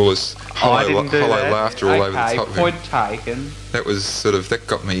 plopped on with all this hollow didn't do that. laughter all over the top of him. Point taken. That was sort of, that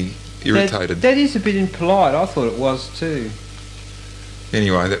got me irritated. That is a bit impolite. I thought it was too.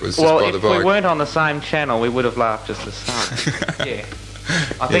 Anyway, that was just Well, by if the by. we weren't on the same channel, we would have laughed just the same. Yeah.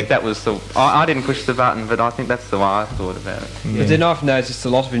 I think that was the... I didn't push the button, but I think that's the way I thought about it. But then I've noticed a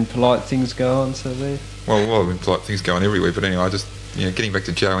lot of impolite things go on, so there. Well, a lot of impolite things going everywhere, but anyway, getting back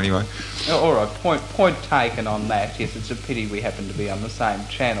to Joe anyway. All right. Point taken on that. Yes, it's a pity we happen to be on the same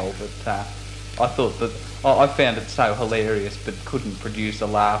channel, but I thought that I found it so hilarious, but couldn't produce a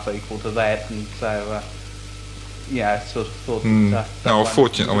laugh equal to that, and so yeah, I sort of thought. That, No, one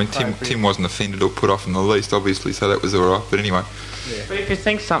fortunately, I mean, was Tim appropriate. wasn't offended or put off in the least, obviously, so that was all right. But anyway, But if you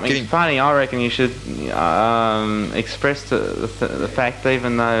think something's Getting- funny, I reckon you should express the fact,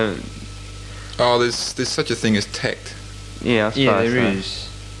 even though... there's such a thing as tact. Yeah, I suppose Yeah, there so. is.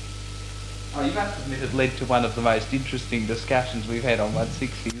 Oh, you must admit it led to one of the most interesting discussions we've had on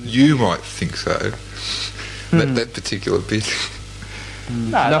 160. You might think so. That particular bit. No,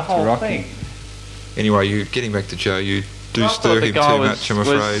 the Enough to whole rock thing. Anyway, getting back to Joe, you do I thought stir the him guy too much, I'm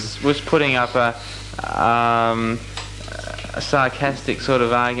afraid. was putting up a sarcastic sort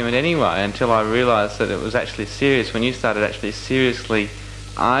of argument anyway, until I realised that it was actually serious when you started actually seriously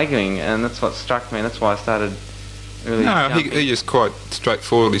arguing, and that's what struck me, and that's why I started really No, jumping. he just quite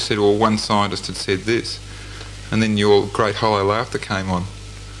straightforwardly said, well, one scientist had said this. And then your great hollow laughter came on.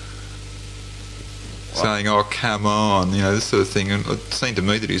 Saying, oh, come on, this sort of thing. And it seemed to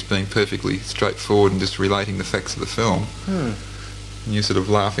me that he was being perfectly straightforward and just relating the facts of the film. And you're sort of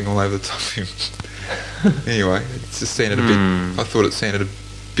laughing all over the top of him. Anyway, it just sounded a bit... I thought it sounded a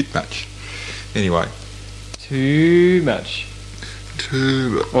bit much. Anyway. Too much.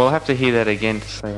 Too... Well, I'll have to hear that again to see.